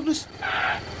रोक्नुहोस्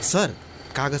सर,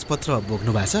 कागज पत्र बोक्नु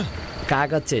भएको छ?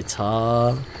 कागज चाहिँ छ,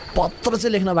 पत्र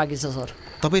चाहिँ लेख्न बाँकी छ सर।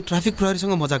 तपाईँ ट्राफिक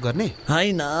प्रहरीसँग मजाक गर्ने?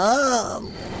 होइन,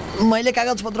 मैले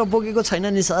कागज पत्र बोकेको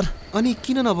छैन नि सर। अनि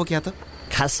किन नबोक्या त?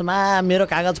 खासमा मेरो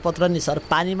कागज पत्र नि सर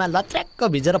पानीमा लत्र्याक्क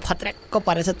भिजेर फत्र्याक्क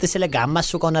परेछ, त्यसैले घाममा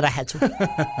सुकाउन राखेको छु।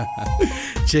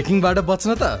 चेकिङबाट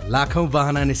बच्न त लाखौं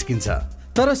बहाना निस्किन्छ,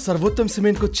 तर सर्वोत्तम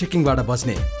सिमेन्टको चेकिङबाट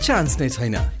बच्ने चान्स नै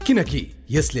छैन,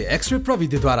 किनकि यसले एक्सरे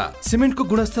प्रविधिद्वारा सिमेन्टको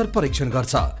गुणस्तर परीक्षण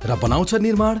गर्छ र बनाउँछ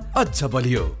निर्माण अझ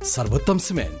बलियो। सर्वोत्तम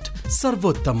सिमेन्ट,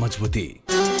 सर्वोत्तम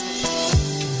मजबुती।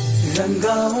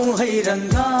 रंगाऊ है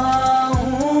रंगाऊ,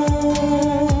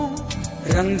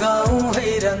 रंगाऊ है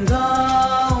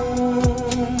रंगाऊ,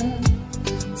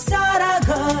 सारा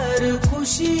घर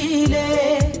खुशीले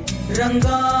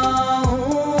रंगाऊ।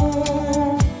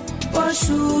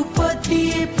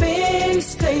 पशुपति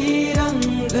पेन्ट्सकै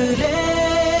रंगले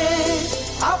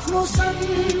आफ्नो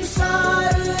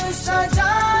संसार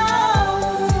सजाऊ।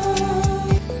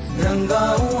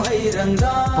 रंगाऊ है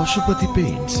रंगाऊ। पशुपति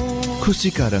पेन्ट्स,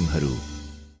 खुसीका रङहरू।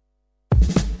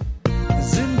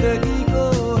 जिन्दगीको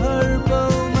हर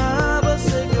पलमा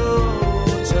बसेको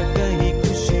छ कहीँ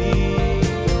खुसी,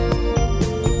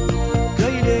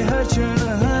 कहिले हर क्षण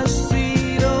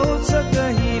हाँसिरहन्छ,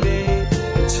 कहिले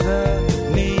छ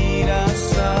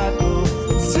निराशाको।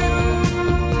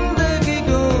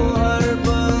 जिन्दगीको हर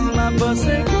पलमा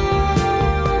बसेको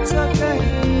छ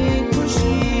कहीँ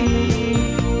खुसी।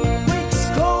 क्विक्स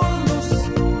खोल्नुहोस्,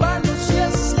 बाँड्नुहोस्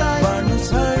यसलाई,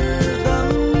 बाँड्नुहोस् हरदम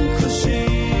खुसी।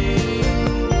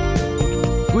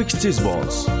 क्विक्स चिज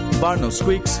बल्स, बार्नुहोस्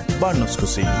क्विक्स, बार्नुहोस्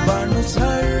खुसी, बाँड्नुहोस्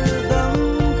हरदम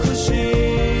खुसी।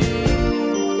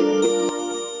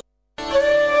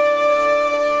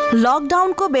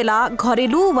 लकडाउनको बेला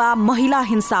घरेलु वा महिला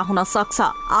हिंसा हुन सक्छ।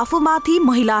 आफूमाथि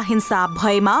महिला हिंसा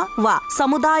भएमा वा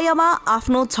समुदायमा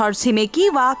आफ्नो छरछिमेकी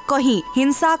वा कहीँ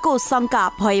हिंसाको शंका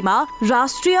भएमा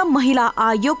राष्ट्रिय महिला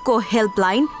आयोगको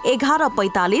हेल्पलाइन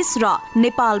 1145 र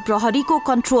नेपाल प्रहरीको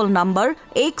कन्ट्रोल नम्बर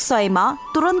 100 मा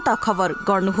तुरन्त खबर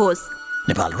गर्नुहोस्।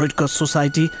 Nepal red cross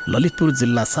society Lalitpur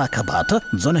जिल्ला शाखाबाट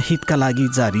जनहितका लागि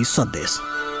जारी सन्देश।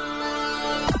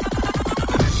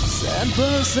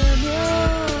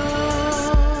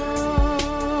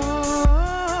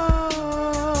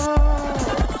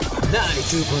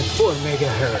 92.4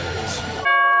 मेगाहर्ट्ज।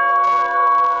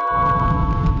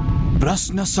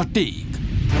 प्रश्न सटीक,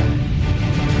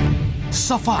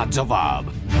 सफा जवाब,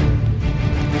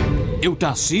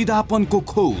 एउटा सिधापनको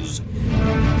खोज,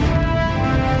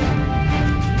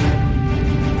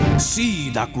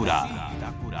 सीधा कुरा।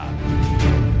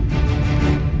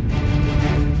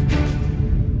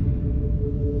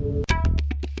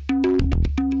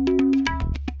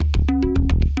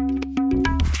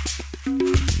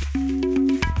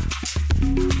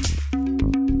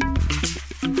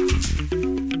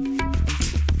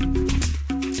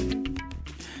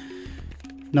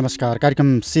 नमस्कार,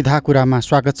 कार्यक्रम सीधा कुरामा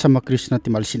स्वागत छ। म कृष्ण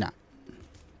तिमल Sinha.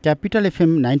 Capital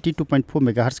FM 92.4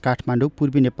 megahertz Kathmandu,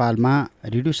 पूर्वी नेपालमा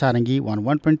रेडियो सारङ्गी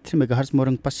 101.3 मेगाहर्ज,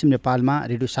 मोरङ पश्चिम नेपालमा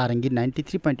रेडियो सारङ्गी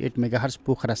 93.8 मेगाहर्ज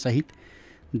पोखरा सहित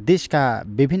देशका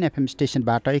विभिन्न एफएम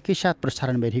स्टेसनबाट एकैसाथ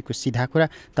प्रसारण भइरहेको सीधा कुरा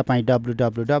तपाईँ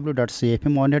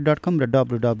www.cfm100.com र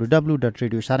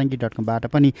www.radiosarangi.com बाट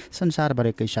पनि संसारभर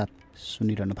एकैसाथ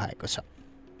सुनिरहनु भएको छ।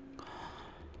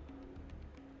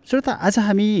 श्रोता, आज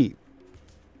हामी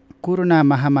कोरोना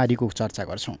महामारीको चर्चा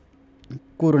गर्छौँ।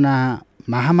 कोरोना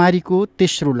महामारीको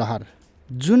तेस्रो लहर,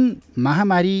 जुन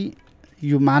महामारी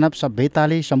यो मानव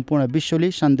सभ्यताले सम्पूर्ण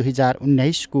विश्वले सन्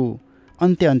 2019 को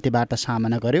अन्त्यबाट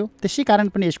सामना गर्यो, त्यसै कारण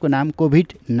पनि यसको नाम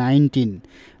कोभिड-19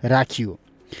 राखियो।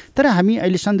 तर हामी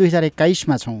अहिले सन् 2021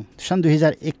 मा छौँ। सन्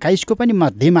 2021 को पनि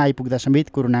मध्यमा आइपुग्दा समेत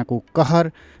कोरोनाको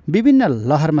कहर विभिन्न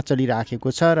लहरमा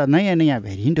चलिराखेको छ र नयाँ नयाँ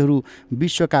भेरिएन्टहरू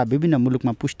विश्वका विभिन्न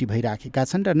मुलुकमा पुष्टि भइराखेका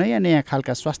छन् र नयाँ नयाँ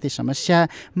खालका स्वास्थ्य समस्या,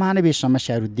 मानवीय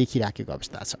समस्याहरू देखिराखेको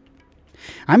अवस्था छ।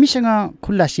 हामीसँग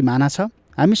खुल्ला सिमाना छ।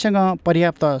 हामीसँग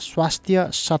पर्याप्त स्वास्थ्य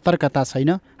सतर्कता छैन,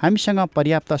 हामीसँग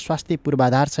पर्याप्त स्वास्थ्य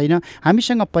पूर्वाधार छैन,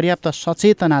 हामीसँग पर्याप्त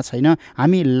सचेतना छैन,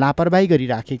 हामी लापरवाही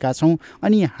गरिराखेका छौँ।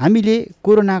 अनि हामीले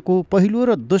कोरोनाको पहिलो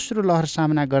र दोस्रो लहर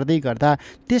सामना गर्दै गर्दा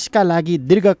त्यसका लागि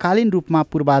दीर्घकालीन रूपमा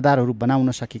पूर्वाधारहरू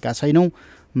बनाउन सकेका छैनौँ।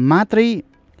 मात्रै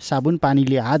साबुन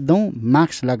पानीले हात धौँ,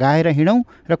 मास्क लगाएर हिँडौँ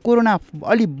र कोरोना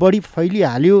अलि बढी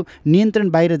फैलिहाल्यो, नियन्त्रण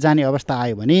बाहिर जाने अवस्था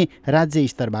आयो भने राज्य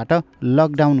स्तरबाट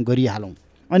लकडाउन गरिहालौँ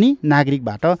अनि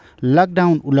नागरिकबाट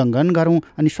लकडाउन उल्लङ्घन गरौँ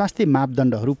अनि स्वास्थ्य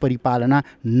मापदण्डहरू परिपालना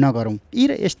नगरौँ। यी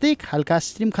र यस्तै खालका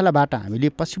श्रृङ्खलाबाट हामीले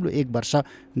पछिल्लो 1 वर्ष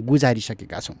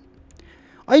गुजारिसकेका छौँ।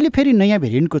 अहिले फेरि नयाँ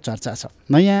भेरिएन्टको चर्चा छ।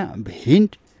 नयाँ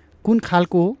भेरिएन्ट कुन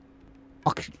खालको हो?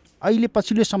 अहिले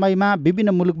पछिल्लो समयमा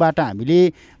विभिन्न मुलुकबाट हामीले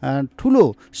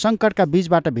ठुलो सङ्कटका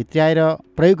बीचबाट भित्र्याएर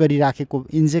प्रयोग गरिराखेको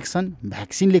इन्जेक्सन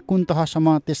भ्याक्सिनले कुन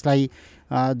तहसम्म त्यसलाई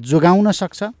जोगाउन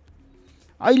सक्छ?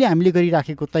 अहिले हामीले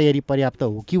गरिराखेको तयारी पर्याप्त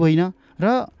हो कि होइन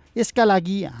र यसका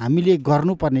लागि हामीले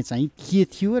गर्नुपर्ने चाहिँ के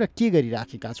थियो र के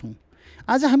गरिराखेका छौँ?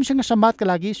 आज हामीसँग संवादका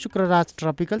लागि शुक्रराज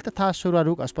ट्रपिकल तथा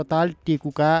सरुवारोग अस्पताल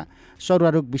टेकुका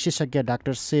सरुवारोग विशेषज्ञ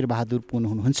डाक्टर शेरबहादुर पुन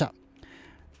हुनुहुन्छ।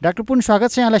 डाक्टर पुन, स्वागत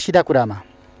छ यहाँलाई सिधा कुरामा।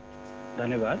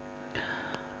 धन्यवाद।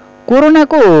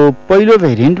 कोरोनाको पहिलो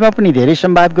भेरिएन्टमा पनि धेरै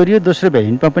संवाद गरियो, दोस्रो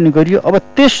भेरिएन्टमा पनि गरियो, अब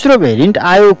तेस्रो भेरिएन्ट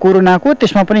आयो कोरोनाको,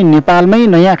 त्यसमा पनि नेपालमै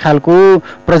नयाँ खालको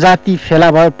प्रजाति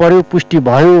फेला पर्यो, पुष्टि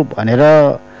भयो भनेर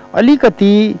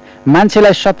अलिकति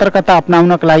मान्छेलाई सतर्कता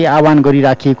अपनाउनका लागि आह्वान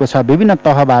गरिराखिएको छ विभिन्न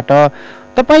तहबाट।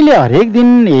 तपाईँले हरेक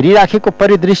दिन हेरिराखेको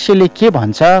परिदृश्यले के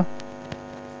भन्छ?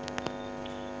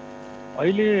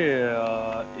 अहिले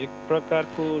एक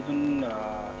प्रकारको जुन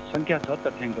सङ्ख्या छ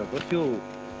तथ्याङ्कको त्यो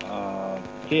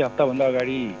केही हप्ताभन्दा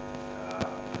अगाडि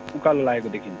उकालो लागेको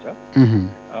देखिन्छ।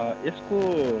 यसको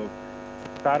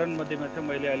कारण मध्येमा चाहिँ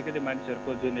मैले अलिकति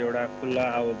मानिसहरूको जुन एउटा खुल्ला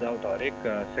आवाजावत हरेक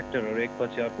सेक्टरहरू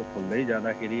एकपछि अर्को खोल्दै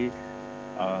जाँदाखेरि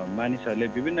मानिसहरूले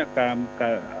विभिन्न काम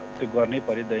त्यो गर्नै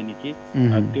पर्यो दैनिकी।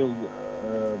 त्यो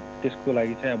त्यसको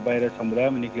लागि चाहिँ बाहिर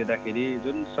समुदायमा निक्लिँदाखेरि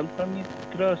जुन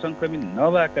सङ्क्रमित र सङ्क्रमित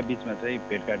नभएका बिचमा चाहिँ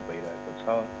भेटघाट भइरहेको छ,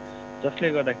 जसले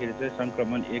गर्दाखेरि चाहिँ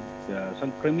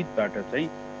सङ्क्रमितबाट चाहिँ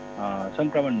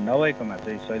सङ्क्रमण नभएकोमा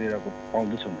चाहिँ शरीरको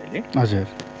पाउँदैछु मैले। हजुर।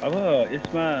 अब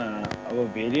यसमा अब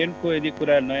भेरिएन्टको यदि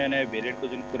कुरा नयाँ भेरिएन्टको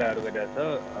जुन कुराहरू गरिरहेको छ,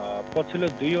 पछिल्लो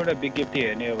 2वटा विज्ञप्ति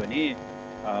हेर्ने हो भने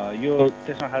यो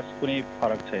त्यसमा खास कुनै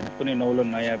फरक छैन, कुनै नौलो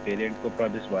नयाँ भेरिएन्टको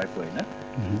प्रवेश भएको होइन।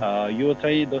 यो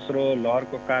चाहिँ दोस्रो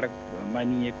लहरको कारक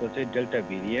मानिएको चाहिँ डेल्टा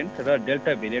भेरिएन्ट र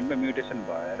डेल्टा भेरिएन्टमा म्युटेसन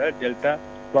भएर डेल्टा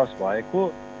प्लस भएको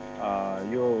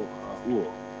यो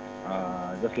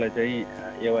जसलाई चाहिँ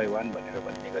AY1 भनेर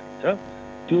भन्ने गरिन्छ,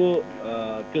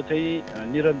 त्यो चाहिँ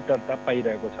निरन्तरता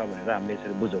पाइरहेको छ भनेर हामीले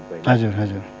यसरी बुझौँ पहिला। हजुर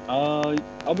हजुर।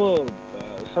 अब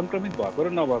सङ्क्रमित भएको र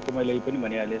नभएको मैले पनि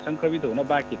भनिहालेँ, सङ्क्रमित हुन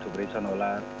बाँकी थुप्रै छन् होला।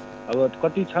 अब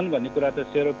कति छन् भन्ने कुरा त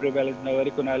सेरो प्रिभ्यालेन्स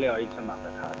नगरिकनाले अहिलेसम्म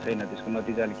हामीलाई थाहा छैन, त्यसको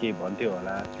नतिजाले केही भन्थ्यो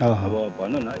होला। अब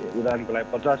भनौँ न, उदाहरणको लागि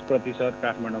 50%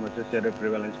 काठमाडौँमा चाहिँ सेरो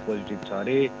प्रिभ्यालेन्स पोजिटिभ छ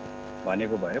अरे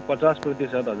भनेको भए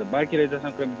 50% अझ बाँकी रहेछ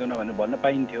सङ्क्रमित हुन भनेर भन्न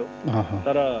पाइन्थ्यो,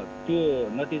 तर त्यो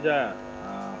नतिजा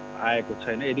आएको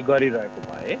छैन यदि गरिरहेको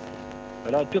भए।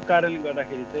 र त्यो कारणले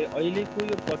गर्दाखेरि चाहिँ अहिलेको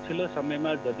यो पछिल्लो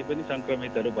समयमा जति पनि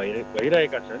सङ्क्रमितहरू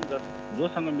भइरहेका छन्,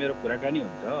 जोसँग मेरो कुराकानी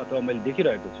हुन्छ अथवा मैले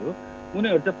देखिरहेको छु,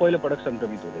 उनीहरू चाहिँ पहिलोपटक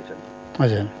सङ्क्रमित हुँदैछन्।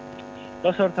 हजुर।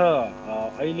 तसर्थ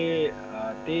अहिले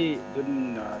त्यही जुन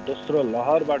दोस्रो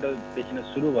लहरबाट देखिन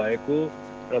सुरु भएको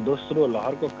र दोस्रो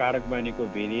लहरको कारक मानेको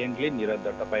भेरिएन्टले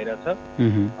निरन्तरता पाइरहेछ।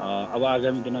 अब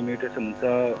आगामी दिनमा म्युटेसन हुन्छ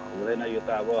हुँदैन यो त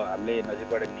अब हामीले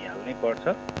नजिकबाट निहाल्नै पर्छ,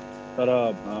 तर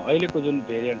अहिलेको जुन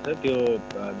भेरिएन्ट छ त्यो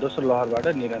दोस्रो लहरबाट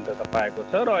निरन्तरता पाएको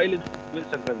छ र अहिले जुन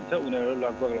सङ्क्रमित छ उनीहरू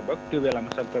लगभग त्यो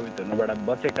बेलामा सङ्क्रमित हुनबाट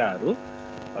बचेकाहरू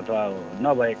अथवा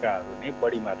नभएकाहरू नै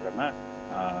बढी मात्रामा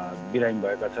बिरामी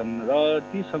भएका छन्। र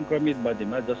ती सङ्क्रमित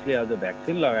मध्येमा जसले अझ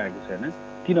भ्याक्सिन लगाएको छैन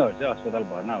तिनीहरू चाहिँ अस्पताल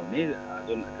भर्ना हुने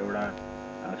जुन एउटा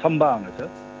सम्भावना छ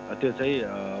त्यो चाहिँ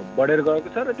बढेर गएको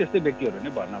छ र त्यस्तै व्यक्तिहरू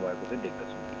नै भर्ना भएको चाहिँ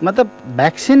देख्दछु। मतलब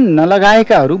भ्याक्सिन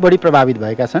नलगाएकाहरू बढी प्रभावित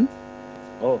भएका छन्?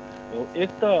 हो,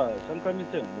 एक त सङ्क्रमित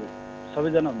चाहिँ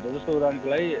सबैजना हुन्छ, जस्तो उदाहरणको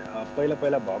लागि पहिला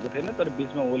भएको थिएन तर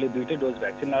बिचमा उसले 2टै डोज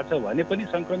भ्याक्सिन लाग्छ भने पनि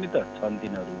सङ्क्रमित छन्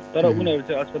तिनीहरू, तर उनीहरू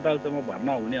चाहिँ अस्पतालसम्म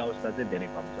भर्ना हुने अवस्था चाहिँ धेरै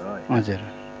कम छ। हजुर।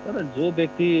 तर जो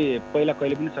व्यक्ति पहिला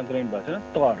कहिले पनि सङ्क्रमित भएको छैन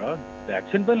तर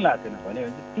भ्याक्सिन पनि लागेको छैन भने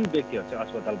ती व्यक्तिहरू चाहिँ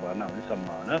अस्पताल भर्ना हुने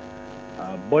सम्भावना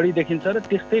बढी देखिन्छ र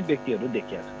त्यस्तै व्यक्तिहरू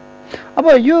देखिया छन्। अब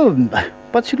यो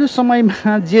पछिल्लो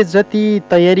समयमा जे जति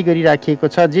तयारी गरिराखिएको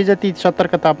छ, जे जति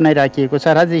सतर्कता अपनाइराखिएको छ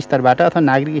राज्य स्तरबाट अथवा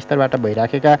नागरिक स्तरबाट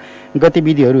भइराखेका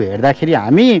गतिविधिहरू हेर्दाखेरि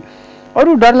हामी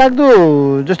अरू डरलाग्दो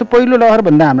जस्तो पहिलो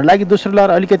लहरभन्दा हाम्रो लागि दोस्रो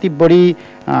लहर अलिकति बढी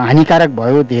हानिकारक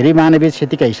भयो, धेरै मानवीय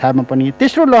क्षतिका हिसाबमा पनि।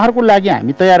 तेस्रो लहरको लागि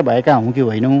हामी तयार भएका हौँ कि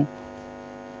होइनौँ?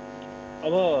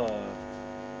 अब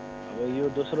यो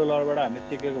दोस्रो लहरबाट हामी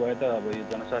सिकेको भए त अब यो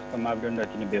जनस्वास्थ्य मापदण्ड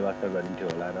किन व्यवस्था गरिन्थ्यो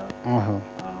होला र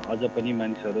अझ पनि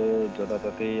मानिसहरू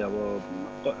जताततै अब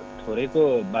थोरैको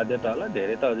बाध्यता होला,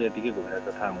 धेरै त अझ यतिकै घुमेर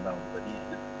त थाहा हुँदा पनि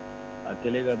होइन।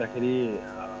 त्यसले गर्दाखेरि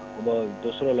अब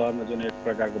दोस्रो लहरमा जुन एक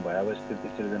प्रकारको भयावह स्थिति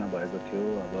सिर्जना भएको थियो,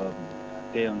 अब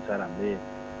त्यही अनुसार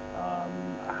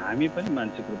हामी पनि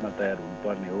मानसिक रूपमा तयार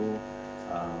हुनुपर्ने हो।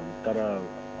 तर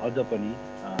अझ पनि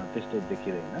त्यस्तो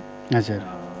देखिँदैन।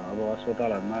 अब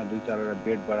अस्पतालहरूमा 2-4वटा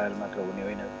बेड बढाएर मात्र हुने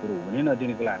होइन, कुरो हुनै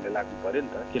नदिनेको लागि हामीले लाग्नु पऱ्यो नि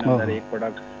त। किन भन्दाखेरि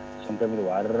एकपटक सङ्क्रमित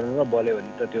भएर बल्यो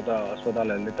भने त त्यो त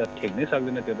अस्पतालहरूले त ठेक्नै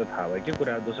सक्दैन, त्यो त थाहा भएकै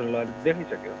कुरा, दोस्रो लहर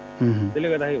देखिसक्यो। त्यसले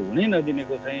गर्दाखेरि हुनै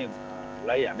नदिनेको चाहिँ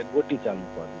लाई हामीले गोटी चाल्नु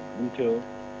पर्ने हुन्थ्यो।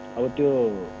 अब त्यो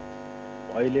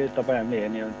अहिले तपाईँ हामीले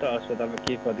हेर्ने हो भने त अस्पतालमा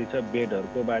के कति छ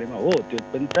बेडहरूको बारेमा हो, त्यो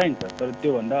पनि चाहिन्छ। तर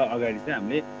त्योभन्दा अगाडि चाहिँ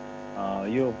हामीले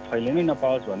यो फैलिनै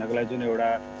नपाओस् भन्नको लागि जुन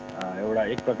एउटा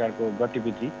एक प्रकारको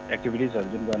एक्टिभिटिजहरू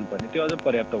जुन गर्नुपर्ने त्यो अझ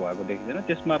पर्याप्त भएको देखिँदैन।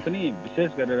 त्यसमा पनि विशेष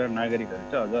गरेर नागरिकहरू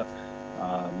चाहिँ अझ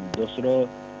दोस्रो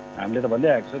हामीले त भन्दै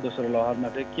आएको छ दोस्रो लहरमा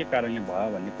चाहिँ के कारणले भयो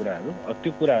भन्ने कुराहरू,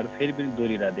 त्यो कुराहरू फेरि पनि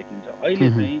दोहोरिरहेको देखिन्छ। अहिले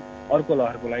चाहिँ अर्को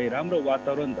लहरको लागि राम्रो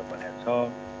वातावरण त बनेको छ,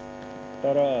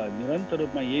 तर निरन्तर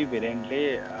रूपमा यही भेरिएन्टले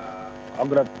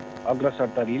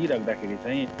अग्रसरता लिइराख्दाखेरि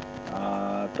चाहिँ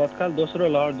तत्काल दोस्रो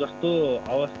लहर जस्तो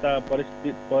अवस्था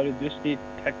परिदृष्टि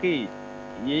ठ्याक्कै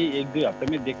यही 1-2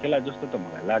 हप्तामै देखेला जस्तो त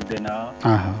मलाई लाग्दैन।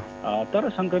 तर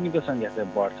सङ्क्रमितको सङ्ख्या चाहिँ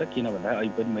बढ्छ। किन भन्दा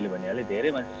अहिले पनि मैले भनिहालेँ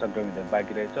धेरै मान्छे सङ्क्रमित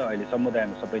बाँकी रहेछ। अहिले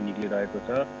समुदायमा सबै निक्लिरहेको छ।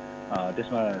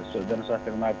 त्यसमा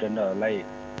जनस्वास्थ्यको मापदण्डहरूलाई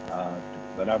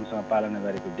राम्रोसँग पालना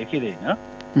गरेको देखिँदैन।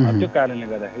 त्यो कारणले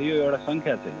गर्दाखेरि यो एउटा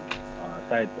सङ्ख्या चाहिँ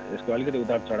सायद यसको अलिकति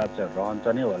उतार चढाव चाहिँ रहन्छ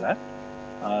नै होला।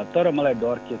 तर मलाई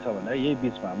डर के छ भन्दा यही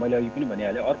बिचमा मैले अघि पनि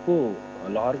भनिहालेँ अर्को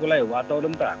लहरको लागि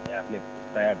वातावरण त हामीले आफूले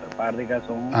तयार त पार्दैका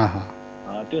छौँ।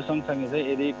 त्यो सँगसँगै चाहिँ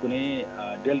यदि कुनै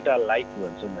डेल्टा लाइक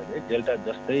भन्छु मैले, डेल्टा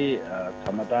जस्तै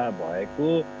क्षमता भएको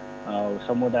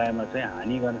समुदायमा चाहिँ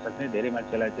हानि गर्न सक्ने, धेरै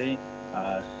मान्छेलाई चाहिँ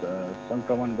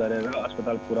सङ्क्रमण गरेर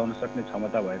अस्पताल पुर्याउन सक्ने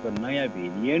क्षमता भएको नयाँ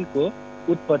भेरिएन्टको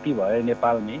उत्पत्ति भयो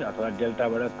नेपालमै, अथवा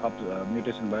डेल्टाबाट थप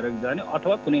म्युटेसन भएर जाने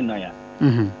अथवा कुनै नयाँ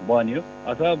बन्यो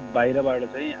अथवा बाहिरबाट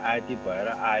चाहिँ आयातित भएर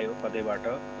आयो कतैबाट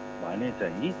भने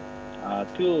चाहिँ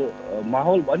त्यो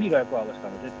माहौल बनिरहेको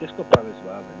अवस्थामा चाहिँ त्यसको प्रवेश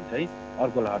भयो भने चाहिँ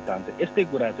अर्को लहर तान्छ। यस्तै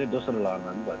कुरा चाहिँ दोस्रो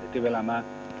लहरमा पनि भयो। त्यो बेलामा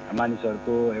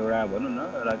मानिसहरूको एउटा भनौँ न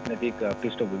राजनैतिक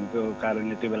पृष्ठभूमिको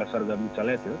कारणले त्यो बेला सरगर्मी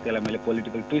चलाएको थियो, त्यसलाई मैले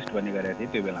पोलिटिकल ट्विस्ट भन्ने गरेको थिएँ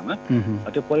त्यो बेलामा।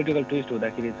 त्यो पोलिटिकल ट्विस्ट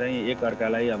हुँदाखेरि चाहिँ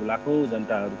एकअर्कालाई अब लाखौँ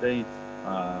जनताहरू चाहिँ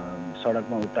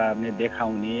सडकमा उतार्ने,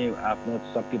 देखाउने, आफ्नो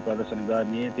शक्ति प्रदर्शन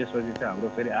गर्ने, त्यसपछि चाहिँ हाम्रो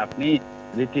फेरि आफ्नै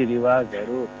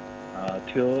रीतिरिवाजहरू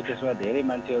थियो। त्यसमा धेरै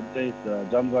मान्छेहरू चाहिँ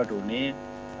जमघट हुने,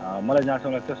 मलाई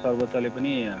जहाँसम्म लाग्छ सर्वोच्चले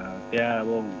पनि त्यहाँ अब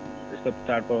यस्तो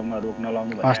चाडपर्वमा रोक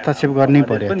नलाउनु हस्तक्षेप गर्नै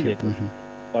पर्यो,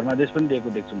 परमादेश पनि दिएको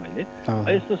देख्छु मैले।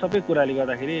 यस्तो सबै कुराले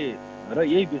गर्दाखेरि र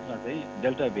यही बिचमा चाहिँ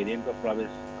डेल्टा भेरिएन्टको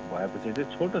प्रवेश भएपछि चाहिँ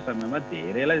छोटो समयमा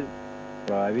धेरैलाई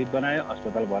प्रभावित बनायो,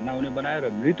 अस्पताल भर्ना हुने बनायो र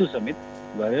मृत्यु समेत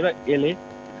गरेर यसले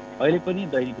अहिले पनि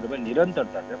दैनिक रूपमा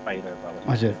निरन्तरता चाहिँ पाइरहेको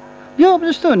अवस्था। हजुर, यो अब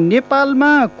जस्तो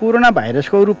नेपालमा कोरोना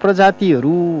भाइरसको अरू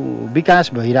प्रजातिहरू विकास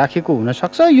भइराखेको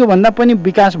हुनसक्छ, योभन्दा पनि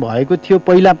विकास भएको थियो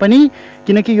पहिला पनि,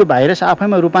 किनकि यो भाइरस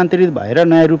आफैमा रूपान्तरित भएर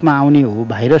नयाँ रूपमा आउने हो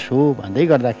भाइरस हो भन्दै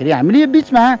गर्दाखेरि हामीले यो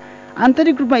बिचमा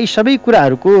आन्तरिक रूपमा यी सबै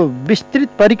कुराहरूको विस्तृत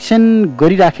परीक्षण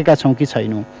गरिराखेका छौँ कि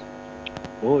छैनौँ?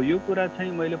 हो, यो कुरा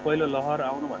चाहिँ मैले पहिलो लहर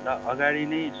आउनुभन्दा अगाडि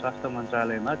नै स्वास्थ्य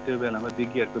मन्त्रालयमा त्यो बेलामा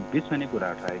विज्ञहरूको बिचमा नै कुरा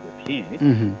उठाएको थिएँ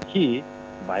कि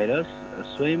भाइरस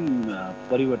स्वयं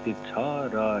परिवर्तित छ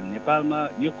र नेपालमा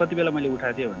यो कति बेला मैले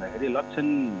उठाएको थिएँ भन्दाखेरि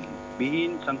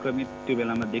लक्षणविहीन सङ्क्रमित त्यो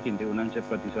बेलामा देखिन्थ्यो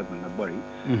 99% भन्दा बढी।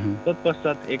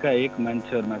 तत्पश्चात एकाएक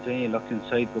मान्छेहरूमा चाहिँ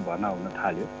लक्षणसहितको भर्ना हुन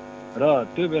थाल्यो र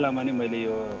त्यो बेलामा नै मैले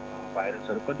यो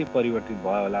भाइरसहरू कति परिवर्तित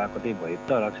भयो होला, कतै भयो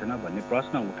त लक्षण भन्ने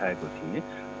प्रश्न उठाएको थिएँ।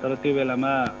 तर त्यो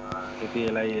बेलामा त्यति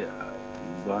यसलाई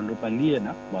गहन रूपमा लिएन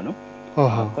भनौँ।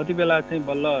 कति बेला चाहिँ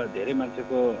बल्ल धेरै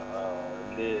मान्छेको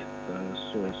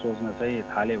सोच्न चाहिँ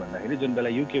थाले भन्दाखेरि जुन बेला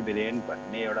युके भेरिएन्ट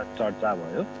भन्ने एउटा चर्चा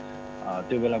भयो,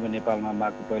 त्यो बेलामा नेपालमा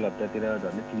माघको पहिलो हप्तातिर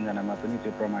झन्डै 3 जनामा पनि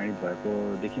त्यो प्रमाणित भएको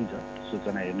देखिन्छ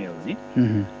सूचना हेर्ने हो भने।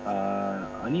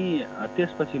 अनि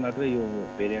त्यसपछि मात्रै यो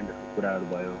भेरिएन्टहरूको कुराहरू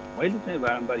भयो। मैले चाहिँ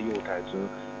बारम्बार यो उठाएको छु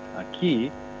कि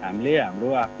हामीले हाम्रो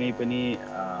आफ्नै पनि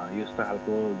यस्तो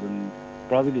खालको जुन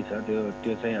प्रविधि छ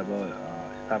त्यो चाहिँ अब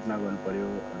स्थापना गर्नु पर्यो,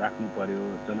 राख्नु पर्यो,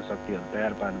 जनशक्तिहरू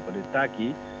तयार पार्नु पर्यो, ताकि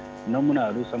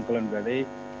नमुनाहरू सङ्कलन गर्दै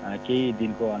केही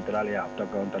दिनको अन्तराल या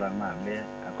हप्ताको अन्तरालमा हामीले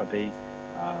कतै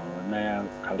नयाँ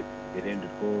खालको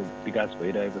भेरिएन्टहरूको विकास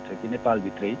भइरहेको छ कि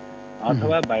नेपालभित्रै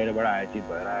अथवा बाहिरबाट आयातित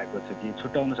भएर आएको छ कि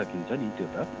छुट्याउन सकिन्छ नि त्यो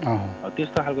त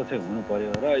त्यस्तो खालको चाहिँ हुनु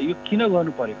पर्यो र यो किन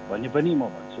गर्नु पर्यो भन्ने पनि म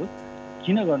भन्छु।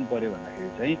 किन गर्नु पर्यो भन्दाखेरि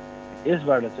चाहिँ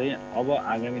यसबाट चाहिँ अब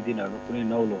आगामी दिनहरूमा कुनै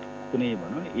नौलो कुनै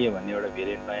भनौँ ए भन्ने एउटा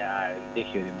भेरिएन्ट नयाँ आयो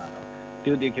देख्यो अरे मानव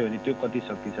त्यो देख्यो भने त्यो कति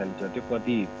शक्तिशाली छ त्यो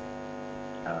कति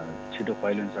छिटो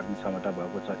फैलिन सक्ने क्षमता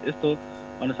भएको छ यस्तो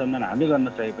अनुसन्धान हामीले गर्न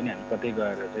सके पनि हामी कतै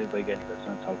गएर चाहिँ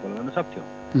वैज्ञानिकहरूसँग छलफल गर्न सक्थ्यौँ।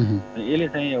 यसले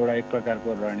चाहिँ एउटा एक प्रकारको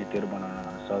रणनीतिहरू बनाउन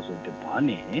सहज हुन्थ्यो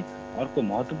भने अर्को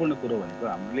महत्त्वपूर्ण कुरो भनेको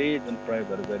हामीले जुन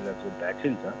प्रयोगहरू गरिरहेको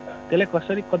भ्याक्सिन छ त्यसलाई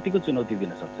कसरी कतिको चुनौती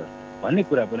दिन सक्छ भन्ने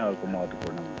कुरा पनि अर्को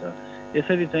महत्त्वपूर्ण हुन्छ।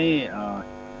 यसरी चाहिँ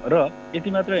र यति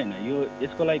मात्र होइन यो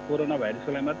यसको लागि कोरोना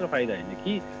भाइरसको लागि मात्र फाइदा होइन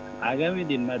कि आगामी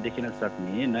दिनमा देखिन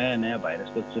सक्ने नयाँ नयाँ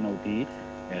भाइरसको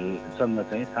चुनौतीसँग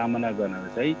चाहिँ सामना गर्न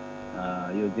चाहिँ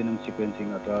यो जिनोम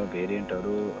सिक्वेन्सिङ अथवा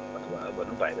भेरिएन्टहरू अथवा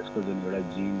भनौँ भाइरसको जुन एउटा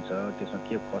जिन छ त्यसमा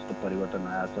के कस्तो परिवर्तन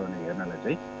आएको छ भनेर हेर्नलाई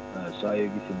चाहिँ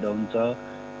सहयोगी सिद्ध हुन्छ।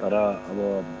 तर अब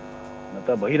न त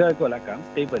भइरहेको होला काम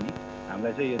त्यही पनि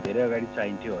हामीलाई चाहिँ यो धेरै अगाडि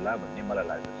चाहिन्थ्यो होला भन्ने मलाई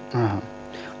लाग्छ।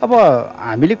 अब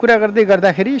हामीले कुरा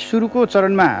गर्दाखेरि सुरुको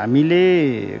चरणमा हामीले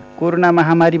कोरोना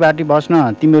महामारीबाट बस्न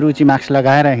तिमीहरू चाहिँ मास्क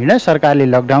लगाएर हिँड सरकारले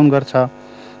लकडाउन गर्छ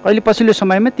अहिले पछिल्लो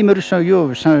समयमा तिमीहरू यो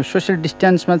सोसियल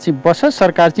डिस्टेन्समा चाहिँ बस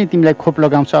सरकार चाहिँ तिमीलाई खोप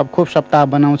लगाउँछ अब खोप सप्ताह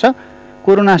बनाउँछ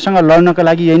कोरोनासँग लड्नको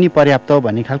लागि यही नै पर्याप्त हो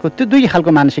भन्ने खालको त्यो दुई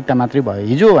खालको मानसिकता मात्रै भयो।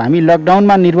 हिजो हामी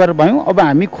लकडाउनमा निर्भर भयौँ अब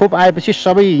हामी खोप आएपछि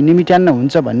सबै निमिट्यान्न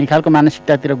हुन्छ भन्ने खालको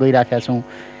मानसिकतातिर गइराखेका छौँ।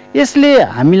 यसले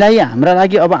हामीलाई हाम्रा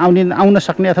लागि अब आउन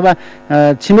सक्ने अथवा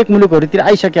छिमेक मुलुकहरूतिर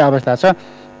आइसकेको अवस्था छ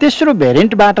तेस्रो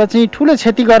भेरिएन्टबाट चाहिँ ठुलो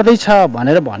क्षति गर्दैछ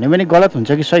भनेर भन्यो भने गलत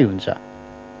हुन्छ कि सही हुन्छ?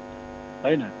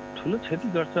 होइन ठुलो क्षति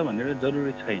गर्छ भनेर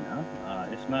जरुरी छैन।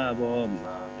 यसमा अब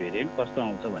भेरिएन्ट कस्तो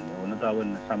आउँछ भन्ने हुन त अब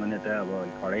सामान्यतया अब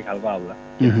कडै खालको आउला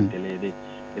त्यसले यदि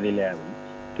ल्यायो भने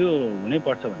त्यो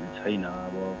हुनैपर्छ भन्ने छैन।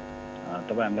 अब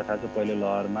तपाईँ हामीलाई थाहा छ पहिलो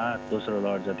लहरमा दोस्रो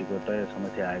लहर जतिको त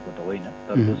समस्या आएको त होइन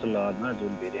तर दोस्रो लहरमा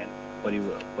जुन भेरिएन्ट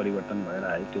परिवर्तन भएर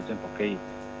आयो त्यो चाहिँ पक्कै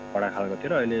कडा खालको थियो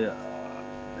र अहिले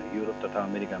युरोप तथा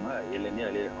अमेरिकामा यसले नै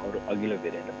अहिले अरू अघिल्लो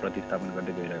भेरिएन्टलाई प्रतिस्थापन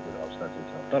गर्दै गइरहेको अवस्था चाहिँ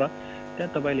छ। तर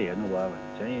त्यहाँ तपाईँले हेर्नुभयो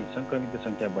भने चाहिँ सङ्क्रमितको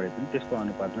सङ्ख्या बढे पनि त्यसको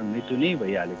अनुपातमा मृत्यु नै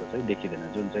भइहालेको चाहिँ देखिँदैन।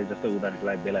 जुन चाहिँ जस्तो उदाहरणको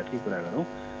लागि बेलायतकै कुरा गरौँ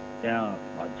त्यहाँ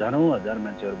हजारौँ हजार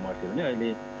मान्छेहरू मर्थ्यो भने अहिले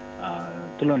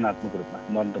तुलनात्मक रूपमा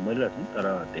मर्न त मरिरहेछन् तर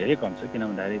धेरै कम छ किन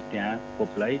भन्दाखेरि त्यहाँ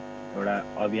खोपलाई एउटा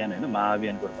अभियान होइन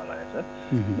महाअभियानको रूपमा लगाएको छ।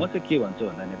 म चाहिँ के भन्छु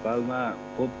भन्दा नेपालमा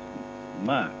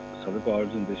खोपमा सबैको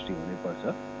अर्जुन दृष्टि हुनैपर्छ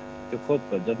त्यो खोप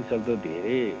जति सक्दो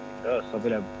धेरै र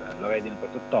सबैलाई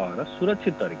लगाइदिनुपर्छ तर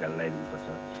सुरक्षित तरिकाले लगाइदिनुपर्छ।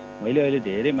 मैले अहिले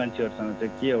धेरै मान्छेहरूसँग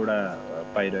चाहिँ के एउटा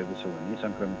पाइरहेको छु भने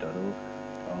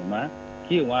सङ्क्रमितहरूमा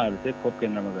कि उहाँहरू चाहिँ खोप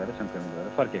केन्द्रमा गएर सङ्क्रमित भएर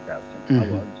फर्केका छन्।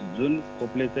 अब जुन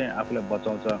खोपले चाहिँ आफूलाई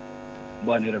बचाउँछ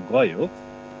भनेर गयो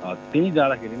त्यहीँ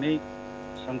जाँदाखेरि नै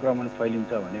सङ्क्रमण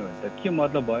फैलिन्छ भन्यो भने त के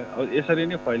मतलब भयो? अब यसरी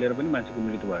नै फैलेर पनि मान्छेको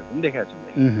मृत्यु भएको पनि देखाएको छु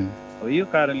मैले। अब यो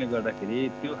कारणले गर्दाखेरि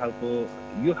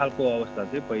यो खालको अवस्था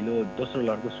चाहिँ पहिलो दोस्रो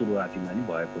लहरको सुरुवातीमा नि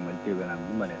भएको मैले त्यो बेलामा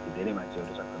पनि भनेको थिएँ धेरै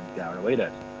मान्छेहरू सङ्क्रमित त्यहाँबाट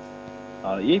भइरहेछ।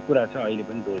 यही कुरा चाहिँ अहिले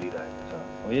पनि दोहोरिरहेको छ।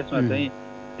 अब यसमा चाहिँ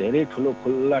धेरै ठुलो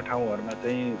खुल्ला ठाउँहरूमा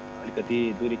चाहिँ अलिकति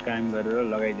दूरी कायम गरेर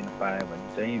लगाइदिनु पायो भने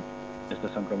चाहिँ यस्तो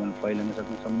सङ्क्रमण फैलिन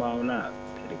सक्ने सम्भावना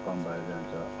धेरै कम भएर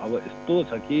जान्छ। अब यस्तो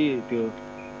छ कि त्यो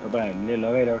तपाईँहरूले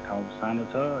लगाइरहेको ठाउँ सानो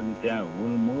छ अनि त्यहाँ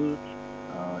हुलमुल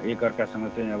एकअर्कासँग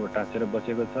चाहिँ अब टाँसेर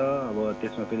बसेको छ। अब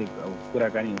त्यसमा फेरि अब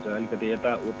कुराकानी हुन्छ अलिकति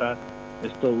यता उता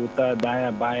यस्तो उता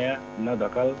दायाँ बायाँ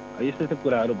नधकाल यस्तो यस्तो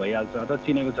कुराहरू भइहाल्छ अथवा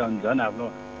चिनेको छ भने झन् आफ्नो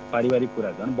पारिवारिक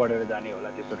कुरा झन् बढेर जाने होला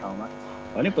त्यस्तो ठाउँमा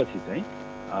भनेपछि चाहिँ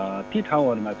ती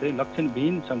ठाउँहरूमा चाहिँ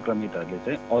लक्षणविहीन सङ्क्रमितहरूले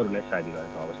चाहिँ अरूलाई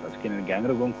सारिरहेको अवस्था छ। किनभने घ्याङ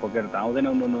र घुम खोकेर त आउँदैन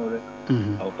उनीहरू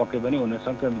अब पक्कै पनि उनीहरू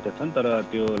सङ्क्रमित छन् तर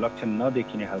त्यो लक्षण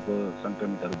नदेखिने खालको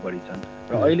सङ्क्रमितहरू बढी छन्।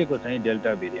 र अहिलेको चाहिँ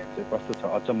डेल्टा भेरिएन्ट चाहिँ कस्तो छ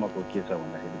अचम्मको के छ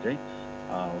भन्दाखेरि चाहिँ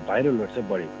भाइरल लोड चाहिँ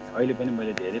बढी हुन्छ। अहिले पनि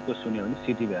मैले धेरैको सुन्यो भने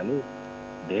सिटी भ्यालु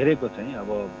धेरैको चाहिँ अब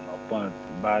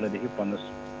 12देखि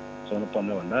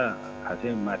 15-14-15भन्दा खासै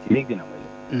माथि देख्दिनँ मैले।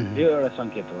 यो एउटा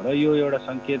सङ्केत हो र यो एउटा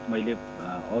सङ्केत मैले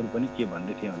अरू पनि के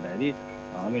भन्दै थिएँ भन्दाखेरि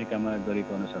अमेरिकामा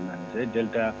गरेको अनुसन्धानले चाहिँ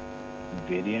डेल्टा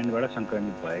भेरिएन्टबाट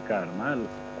सङ्क्रमित भएकाहरूमा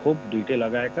खोप दुइटै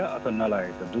लगाएका अथवा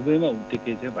नलगाएका दुवैमा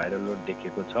उत्तिकै चाहिँ भाइरल लोड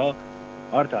देखिएको छ।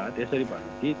 अर्थात् यसरी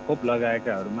भन्नु कि खोप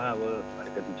लगाएकाहरूमा अब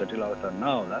अलिकति जटिल अवस्था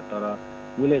नहोला तर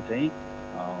उसले चाहिँ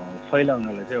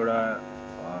फैलाउनलाई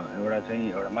चाहिँ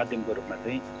एउटा माध्यमको रूपमा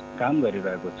चाहिँ काम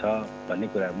गरिरहेको छ भन्ने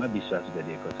कुरामा विश्वास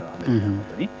गरिएको छ अमेरिकामा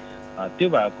पनि। त्यो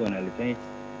भएको हुनाले चाहिँ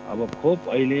अब खोप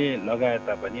अहिले लगाए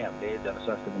तापनि हामीले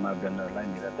जनस्वास्थ्यको मापदण्डहरूलाई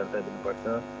निरन्तरता दिनुपर्छ।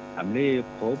 हामीले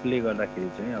खोपले गर्दाखेरि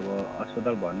चाहिँ अब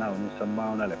अस्पताल भर्ना हुने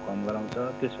सम्भावनालाई कम गराउँछ।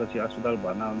 त्यसपछि अस्पताल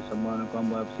भर्ना हुने सम्भावना कम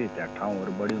भएपछि त्यहाँ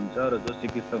ठाउँहरू बढी हुन्छ र जो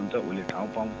चिकित्सक हुन्छ उसले ठाउँ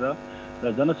पाउँछ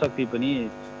र जनशक्ति पनि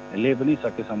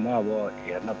सकेसम्म अब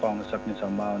हेर्न पाउन सक्ने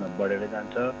सम्भावना बढेर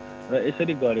जान्छ र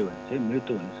यसरी गऱ्यो भने चाहिँ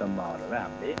मृत्यु हुने सम्भावनालाई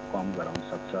हामीले कम गराउन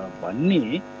सक्छ भन्ने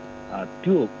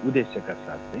त्यो उद्देश्यका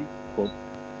साथ चाहिँ खोप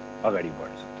अगाडि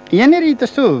बढ्छ। यहाँनिर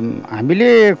त्यस्तो हामीले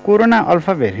कोरोना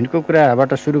अल्फा भेरिएन्टको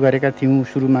कुराबाट सुरु गरेका थियौँ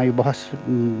सुरुमा यो बहस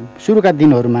सुरुका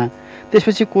दिनहरूमा।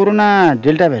 त्यसपछि कोरोना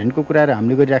डेल्टा भेरिएन्टको कुराहरू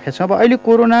हामीले गरिराखेका छौँ। अब अहिले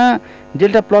कोरोना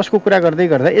डेल्टा प्लसको कुरा गर्दै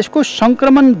गर्दा यसको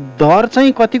सङ्क्रमण दर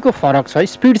चाहिँ कतिको फरक छ,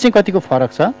 स्पिड चाहिँ कतिको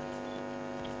फरक छ?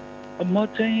 अब म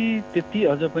चाहिँ त्यति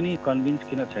अझ पनि कन्भिन्स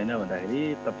किन छैन भन्दाखेरि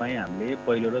तपाईँ हामीले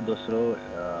पहिलो र दोस्रो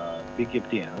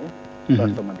विज्ञप्ति हेरौँ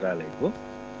स्वास्थ्य मन्त्रालयको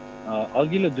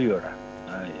अघिल्लो दुईवटा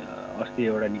अस्ति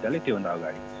एउटा निकाल्यो त्योभन्दा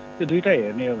अगाडि त्यो दुईवटा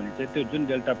हेर्ने हो भने चाहिँ त्यो जुन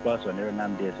डेल्टा प्लस भनेर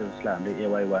नाम दिएछ जसलाई हामीले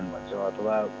AY1 भन्छौँ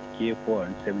अथवा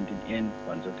K417N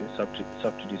भन्छौँ त्यो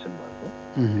सब्स्टिट्युसन भएको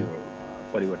त्यो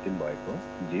परिवर्तन भएको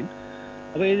जिन।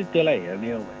 अब यदि त्यसलाई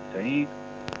हेर्ने हो भने चाहिँ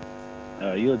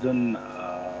यो जुन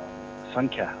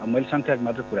सङ्ख्या मैले सङ्ख्याको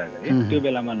मात्र कुरा गरेँ त्यो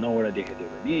बेलामा 9वटा देखेको थियो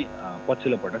भने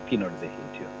पछिल्लो पटक 3वटा देखेको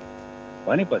थियो।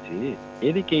 भनेपछि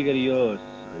यदि केही गरी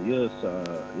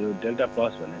यो डेल्टा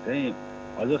प्लस भन्ने चाहिँ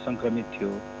अझ सङ्क्रमित थियो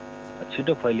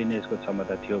छिटो फैलिने यसको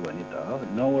क्षमता थियो भने त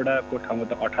 9वटाको ठाउँमा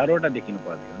त 18वटा देखिनु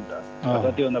पर्ने हो नि त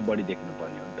अथवा त्योभन्दा बढी देखिनु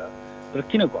पर्ने हो नि त। तर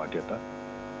किन घट्यो त?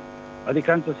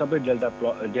 अधिकांश सबै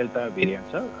डेल्टा भेरिएन्ट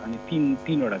छ अनि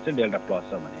तीनवटा चाहिँ डेल्टा प्लस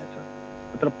छ भनेको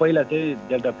छ। तर पहिला चाहिँ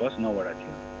डेल्टा प्लस 9वटा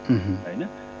थियो होइन।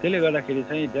 त्यसले गर्दाखेरि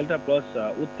चाहिँ डेल्टा प्लस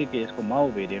उत्तिकै यसको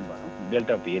माउ भेरिएन्ट भनौँ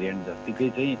डेल्टा भेरिएन्ट जत्तिकै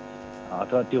चाहिँ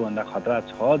अथवा त्योभन्दा खतरा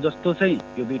छ जस्तो चाहिँ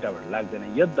यो दुईवटाबाट लाग्दैन।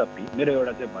 यद्यपि मेरो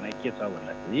एउटा चाहिँ भनाइ के छ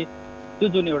भन्दाखेरि त्यो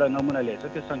जुन एउटा नमुना ल्याएछ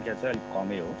त्यो सङ्ख्या चाहिँ अलिक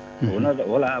कमै हो हुन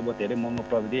होला। अब धेरै महँगो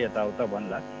प्रविधि यताउता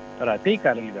भन्ला तर त्यही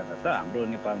कारणले गर्दा त हाम्रो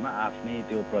नेपालमा आफ्नै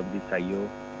त्यो प्रविधि चाहियो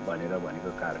भनेर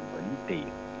भनेको कारण पनि त्यही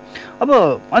हो। अब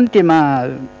अन्त्यमा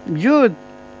यो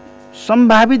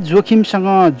सम्भावित जोखिमसँग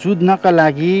जुझ्नका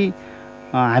लागि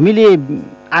हामीले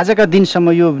आजका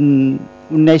दिनसम्म यो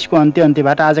 19को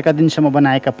अन्त्यबाट आजका दिनसम्म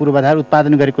बनाएका पूर्वाधार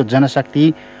उत्पादन गरेको जनशक्ति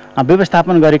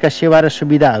व्यवस्थापन गरेका सेवा र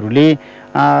सुविधाहरूले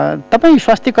तपाईँ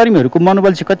स्वास्थ्य कर्मीहरूको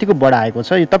मनोबल चाहिँ कतिको बढाएको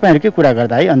छ यो तपाईँहरूकै कुरा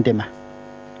गर्दा है अन्त्यमा?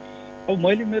 अब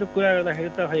मैले मेरो कुरा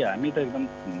गर्दाखेरि त खै हामी त एकदम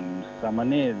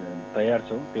सामान्य तयार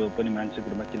छौँ त्यो पनि मानसिक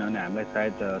रूपमा। किनभने हामीलाई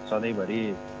सायद सधैँभरि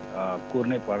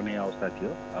कुर्नै पर्ने अवस्था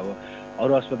थियो। अब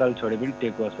अरू अस्पताल छोडे पनि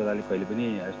टेकको अस्पतालले कहिले पनि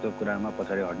यस्तो कुरामा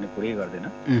पछाडि हट्ने कुरै गर्दैन।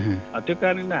 त्यो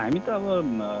कारणले हामी त अब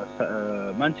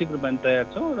मानसिक रूपमा तयार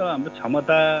छौँ र हाम्रो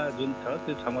क्षमता जुन छ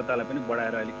त्यो क्षमतालाई पनि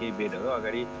बढाएर अहिले केही बेडहरू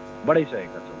अगाडि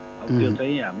बढाइसकेका छौँ। अब त्यो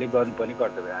चाहिँ हामीले गर्नुपर्ने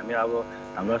कर्तव्य। हामी अब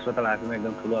हाम्रो अस्पताल आफैमा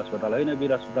एकदम ठुलो अस्पताल होइन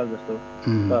वीर अस्पताल जस्तो,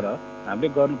 तर हामीले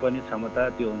गर्नुपर्ने क्षमता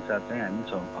त्यो अनुसार चाहिँ हामी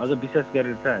छौँ। अझ विशेष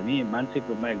गरेर चाहिँ हामी मानसिक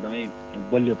रूपमा एकदमै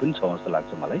बलियो पनि छौँ जस्तो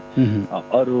लाग्छ मलाई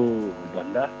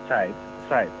अरूभन्दा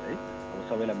सायद है।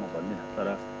 सबैलाई म भन्दिनँ तर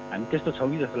हामी त्यस्तो छौँ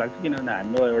कि जस्तो लाग्छ। किनभने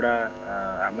हाम्रो एउटा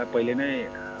हामीलाई पहिले नै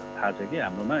थाहा छ कि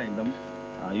हाम्रोमा एकदम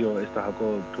यो यस्तो खालको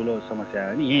ठुलो समस्या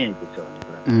आयो भने यहीँ आइपुग्छ भन्ने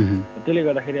कुरा। त्यसले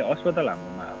गर्दाखेरि अस्पताल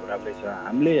हाम्रोमा अब राम्रै छ।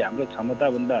 हामीले हाम्रो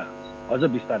क्षमताभन्दा अझ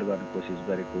विस्तार गर्ने कोसिस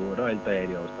गरेको र अहिले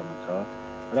तयारी अवस्थामा छ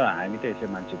र हामी त यसै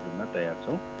मानसिक रूपमा तयार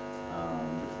छौँ।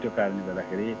 त्यो कारणले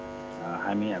गर्दाखेरि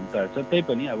हामी तयार छ। त्यही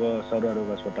पनि अब सर्वरोग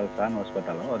अस्पताल सानो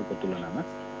अस्पताल हो अरूको तुलनामा।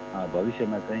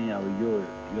 भविष्यमा चाहिँ अब यो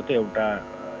त एउटा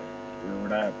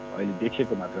अहिले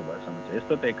देखिएको मात्र भयो समस्या।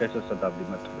 यस्तो त 21औं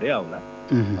शताब्दीमा थुप्रै आउला।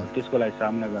 त्यसको लागि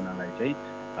सामना गर्नलाई चाहिँ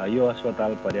यो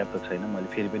अस्पताल पर्याप्त छैन। मैले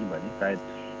फेरि पनि भने सायद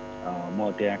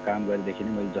म त्यहाँ काम गरेदेखि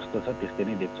नै मैले जस्तो छ त्यस्तै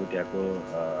नै देख्छु त्यहाँको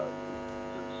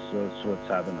स्रोत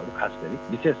साधनहरू। खास गरी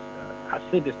विशेष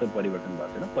खासै त्यस्तो परिवर्तन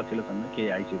भएको छैन। पछिल्लो समय केही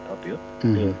आइसियु थप्यो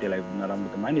त्यसलाई नराम्रो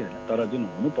त मानिँदैन तर जुन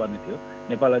हुनुपर्ने थियो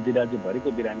नेपाल अधिराज्यभरिको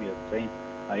बिरामीहरू चाहिँ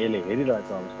यसले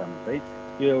हेरिरहेको अवस्थामा चाहिँ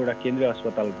यो एउटा केन्द्रीय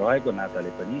अस्पताल रहेको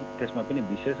नाताले पनि त्यसमा पनि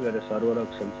विशेष गरेर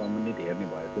सर्वरोगसँग सम्बन्धित हेर्ने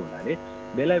भएको हुनाले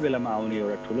बेला बेलामा आउने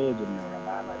एउटा ठुलो जुन एउटा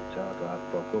महामारी छ अथवा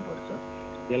प्रकोपहरू छ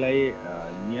त्यसलाई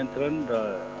नियन्त्रण र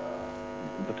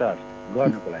उपचार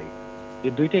गर्नको लागि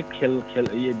यो दुईटै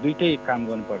यो दुईटै काम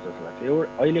गर्नुपर्छ जस्तो लाग्छ।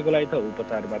 अहिलेको लागि त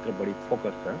उपचार मात्र बढी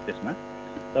फोकस छ त्यसमा,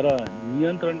 तर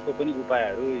नियन्त्रणको पनि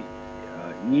उपायहरू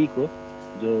यहीँको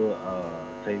जो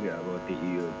चाहिँ अब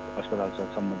यो अस्पतालसँग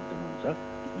सम्बन्धित हुनुहुन्छ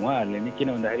उहाँहरूले नै। किन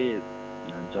भन्दाखेरि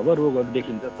जब रोगहरू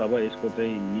देखिन्छ तब यसको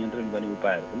चाहिँ नियन्त्रण गर्ने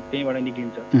उपायहरू पनि त्यहीँबाट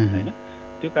निक्लिन्छ होइन।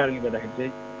 त्यो कारणले गर्दाखेरि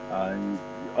चाहिँ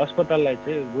अस्पताललाई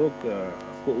चाहिँ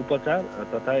रोगको उपचार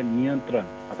तथा नियन्त्रण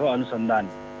अथवा अनुसन्धान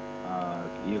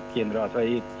यो केन्द्र अथवा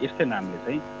यस्तै नामले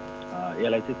चाहिँ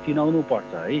यसलाई चाहिँ चिनाउनु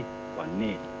पर्छ है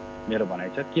भन्ने मेरो भनाइ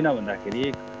छ। किन भन्दाखेरि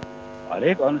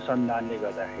हरेक अनुसन्धानले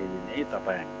गर्दाखेरि नै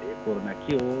तपाईँहरूले कोरोना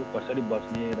के हो, कसरी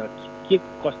बच्ने र के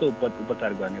कस्तो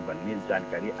उपचार गर्ने भन्ने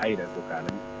जानकारी आइरहेको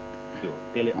कारण त्यो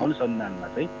त्यसले अनुसन्धानमा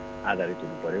चाहिँ आधारित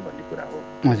हुनु पर्यो भन्ने कुरा हो।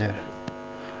 हजुर,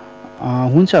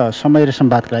 हुन्छ। समय र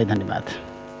संवादका लागि धन्यवाद।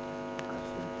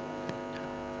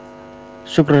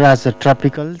 शुक्रराज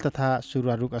ट्रपिकल तथा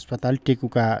सुरुवारोग अस्पताल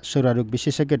टेकुका सुरुवारोग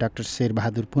विशेषज्ञ डाक्टर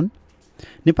शेरबहादुर पुन।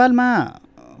 नेपालमा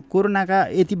कोरोनाका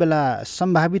यति बेला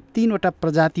सम्भावित 3वटा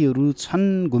प्रजातिहरू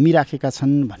छन्, घुमिराखेका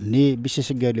छन् भन्ने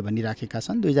विशेषज्ञहरूले भनिराखेका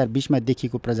छन्। 2020मा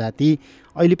देखिएको प्रजाति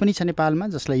अहिले पनि छ नेपालमा,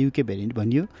 जसलाई युके भेरिएन्ट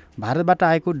भनियो। भारतबाट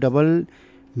आएको डबल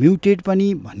म्युटेड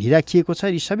पनि भनिराखिएको छ।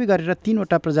 यी सबै गरेर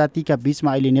 3वटा प्रजातिका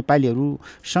बीचमा अहिले नेपालीहरू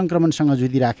सङ्क्रमणसँग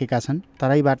जुधिराखेका छन्।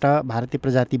 तराईबाट भारतीय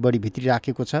प्रजाति बढी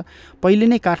भित्रिराखेको छ। पहिले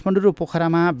नै काठमाडौँ र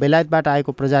पोखरामा बेलायतबाट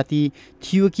आएको प्रजाति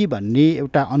थियो कि भन्ने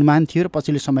एउटा अनुमान थियो र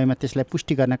पछिल्लो समयमा त्यसलाई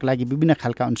पुष्टि गर्नका लागि विभिन्न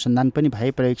खालका अनुसन्धान पनि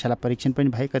भए, प्रयोगशाला परीक्षण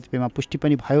पनि भए, कतिपयमा पुष्टि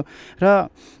पनि भयो।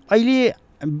 र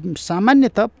अहिले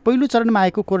सामान्यतः पहिलो चरणमा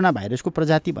आएको कोरोना भाइरसको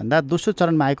प्रजातिभन्दा दोस्रो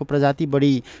चरणमा आएको प्रजाति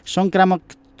बढी सङ्क्रामक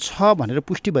छ भनेर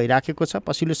पुष्टि भइराखेको छ।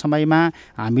 पछिल्लो समयमा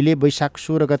हामीले वैशाख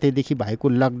 16 गतेदेखि भएको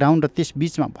लकडाउन र त्यस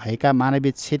बीचमा भएका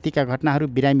मानवीय क्षतिका घटनाहरू,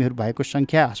 बिरामीहरू भएको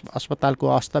सङ्ख्या, अस्पतालको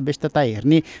अस्तव्यस्तता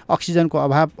हेर्ने, अक्सिजनको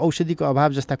अभाव, औषधिको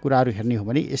अभाव जस्ता कुराहरू हेर्ने हो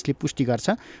भने यसले पुष्टि गर्छ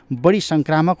बढी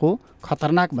सङ्क्रामक हो,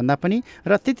 खतरनाक भन्दा पनि।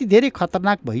 र त्यति धेरै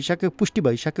खतरनाक भइसक्यो, पुष्टि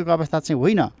भइसकेको अवस्था चाहिँ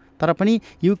होइन, तर पनि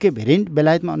युके भेरिएन्ट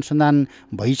बेलायतमा अनुसन्धान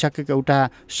भइसकेको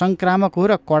एउटा सङ्क्रामक हो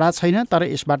र कडा छैन। तर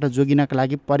यसबाट जोगिनका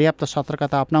लागि पर्याप्त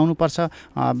सतर्कता अपनाउनुपर्छ।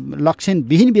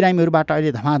 लक्षणविहीन बिरामीहरूबाट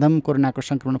अहिले धमाधम कोरोनाको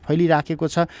सङ्क्रमण फैलिराखेको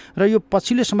छ र यो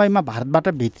पछिल्लो समयमा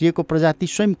भारतबाट भित्रिएको प्रजाति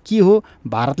स्वयं के हो,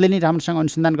 भारतले नै राम्रोसँग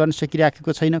अनुसन्धान गर्न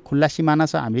सकिराखेको छैन। खुल्ला सिमाना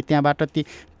छ, हामीले त्यहाँबाट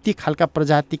ती खालका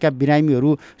प्रजातिका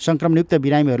बिरामीहरू, सङ्क्रमणयुक्त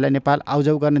बिरामीहरूलाई नेपाल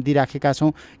आउजाउ गर्न दिइराखेका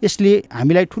छौँ। यसले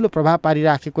हामीलाई ठुलो प्रभाव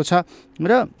पारिराखेको छ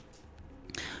र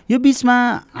यो बीचमा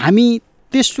हामी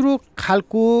तेस्रो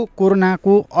खालको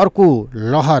कोरोनाको अर्को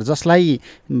लहर, जसलाई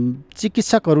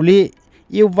चिकित्सकहरूले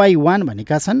AY1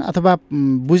 भनेका छन् अथवा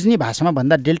बुझ्ने भाषामा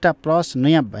भन्दा डेल्टा प्लस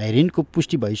नयाँ भेरिएन्टको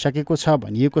पुष्टि भइसकेको छ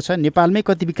भनिएको छ। नेपालमै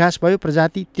कति विकास भयो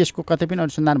प्रजाति त्यसको कतै पनि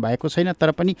अनुसन्धान भएको छैन।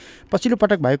 तर पनि पछिल्लो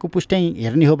पटक भएको पुष्टि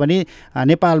हेर्ने हो भने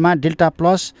नेपालमा डेल्टा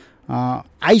प्लस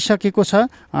आइसकेको छ।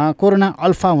 कोरोना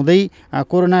अल्फा हुँदै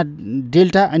कोरोना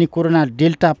डेल्टा अनि कोरोना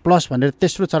डेल्टा प्लस भनेर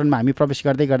तेस्रो चरणमा हामी प्रवेश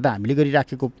गर्दै गर्दा हामीले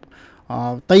गरिराखेको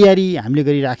तयारी, हामीले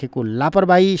गरिराखेको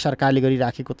लापरवाही, सरकारले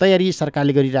गरिराखेको तयारी,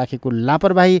 सरकारले गरिराखेको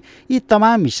लापरवाही, यी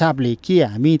तमाम हिसाबले के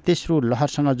हामी तेस्रो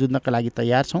लहरसँग जुझ्नका लागि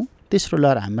तयार छौँ? तेस्रो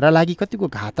लहर हाम्रा लागि कतिको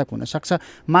घातक हुनसक्छ?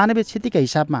 मानवीय क्षतिका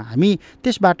हिसाबमा हामी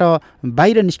त्यसबाट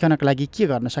बाहिर निस्कनका लागि के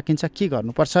गर्न सकिन्छ, के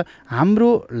गर्नुपर्छ? हाम्रो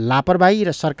लापरवाही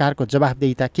र सरकारको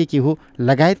जवाफदेहिता के हो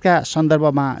लगायतका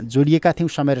सन्दर्भमा जोडिएका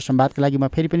थियौँ। समय र संवादका लागि म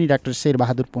फेरि पनि डाक्टर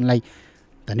शेरबहादुर पुनलाई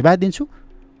धन्यवाद दिन्छु।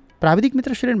 प्राविधिक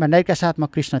मित्र सुरेन भण्डारीका साथ म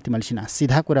कृष्ण तिमल सिन्हा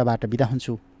सिधा कुराबाट बिदा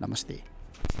हुन्छु। नमस्ते।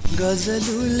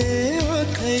 गजलुले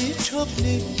आँखै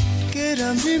छोप्ने के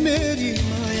राम्री मेरी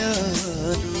माया।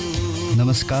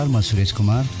 नमस्कार, म सुरेश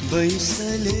कुमार।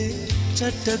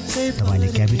 तपाईँले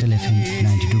क्यापिटल FM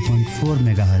 92.4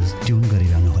 मेगाहर्ज ट्युन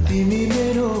गरिरहनु होला। तिमी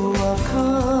मेरो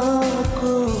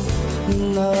आँखाको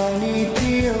नानी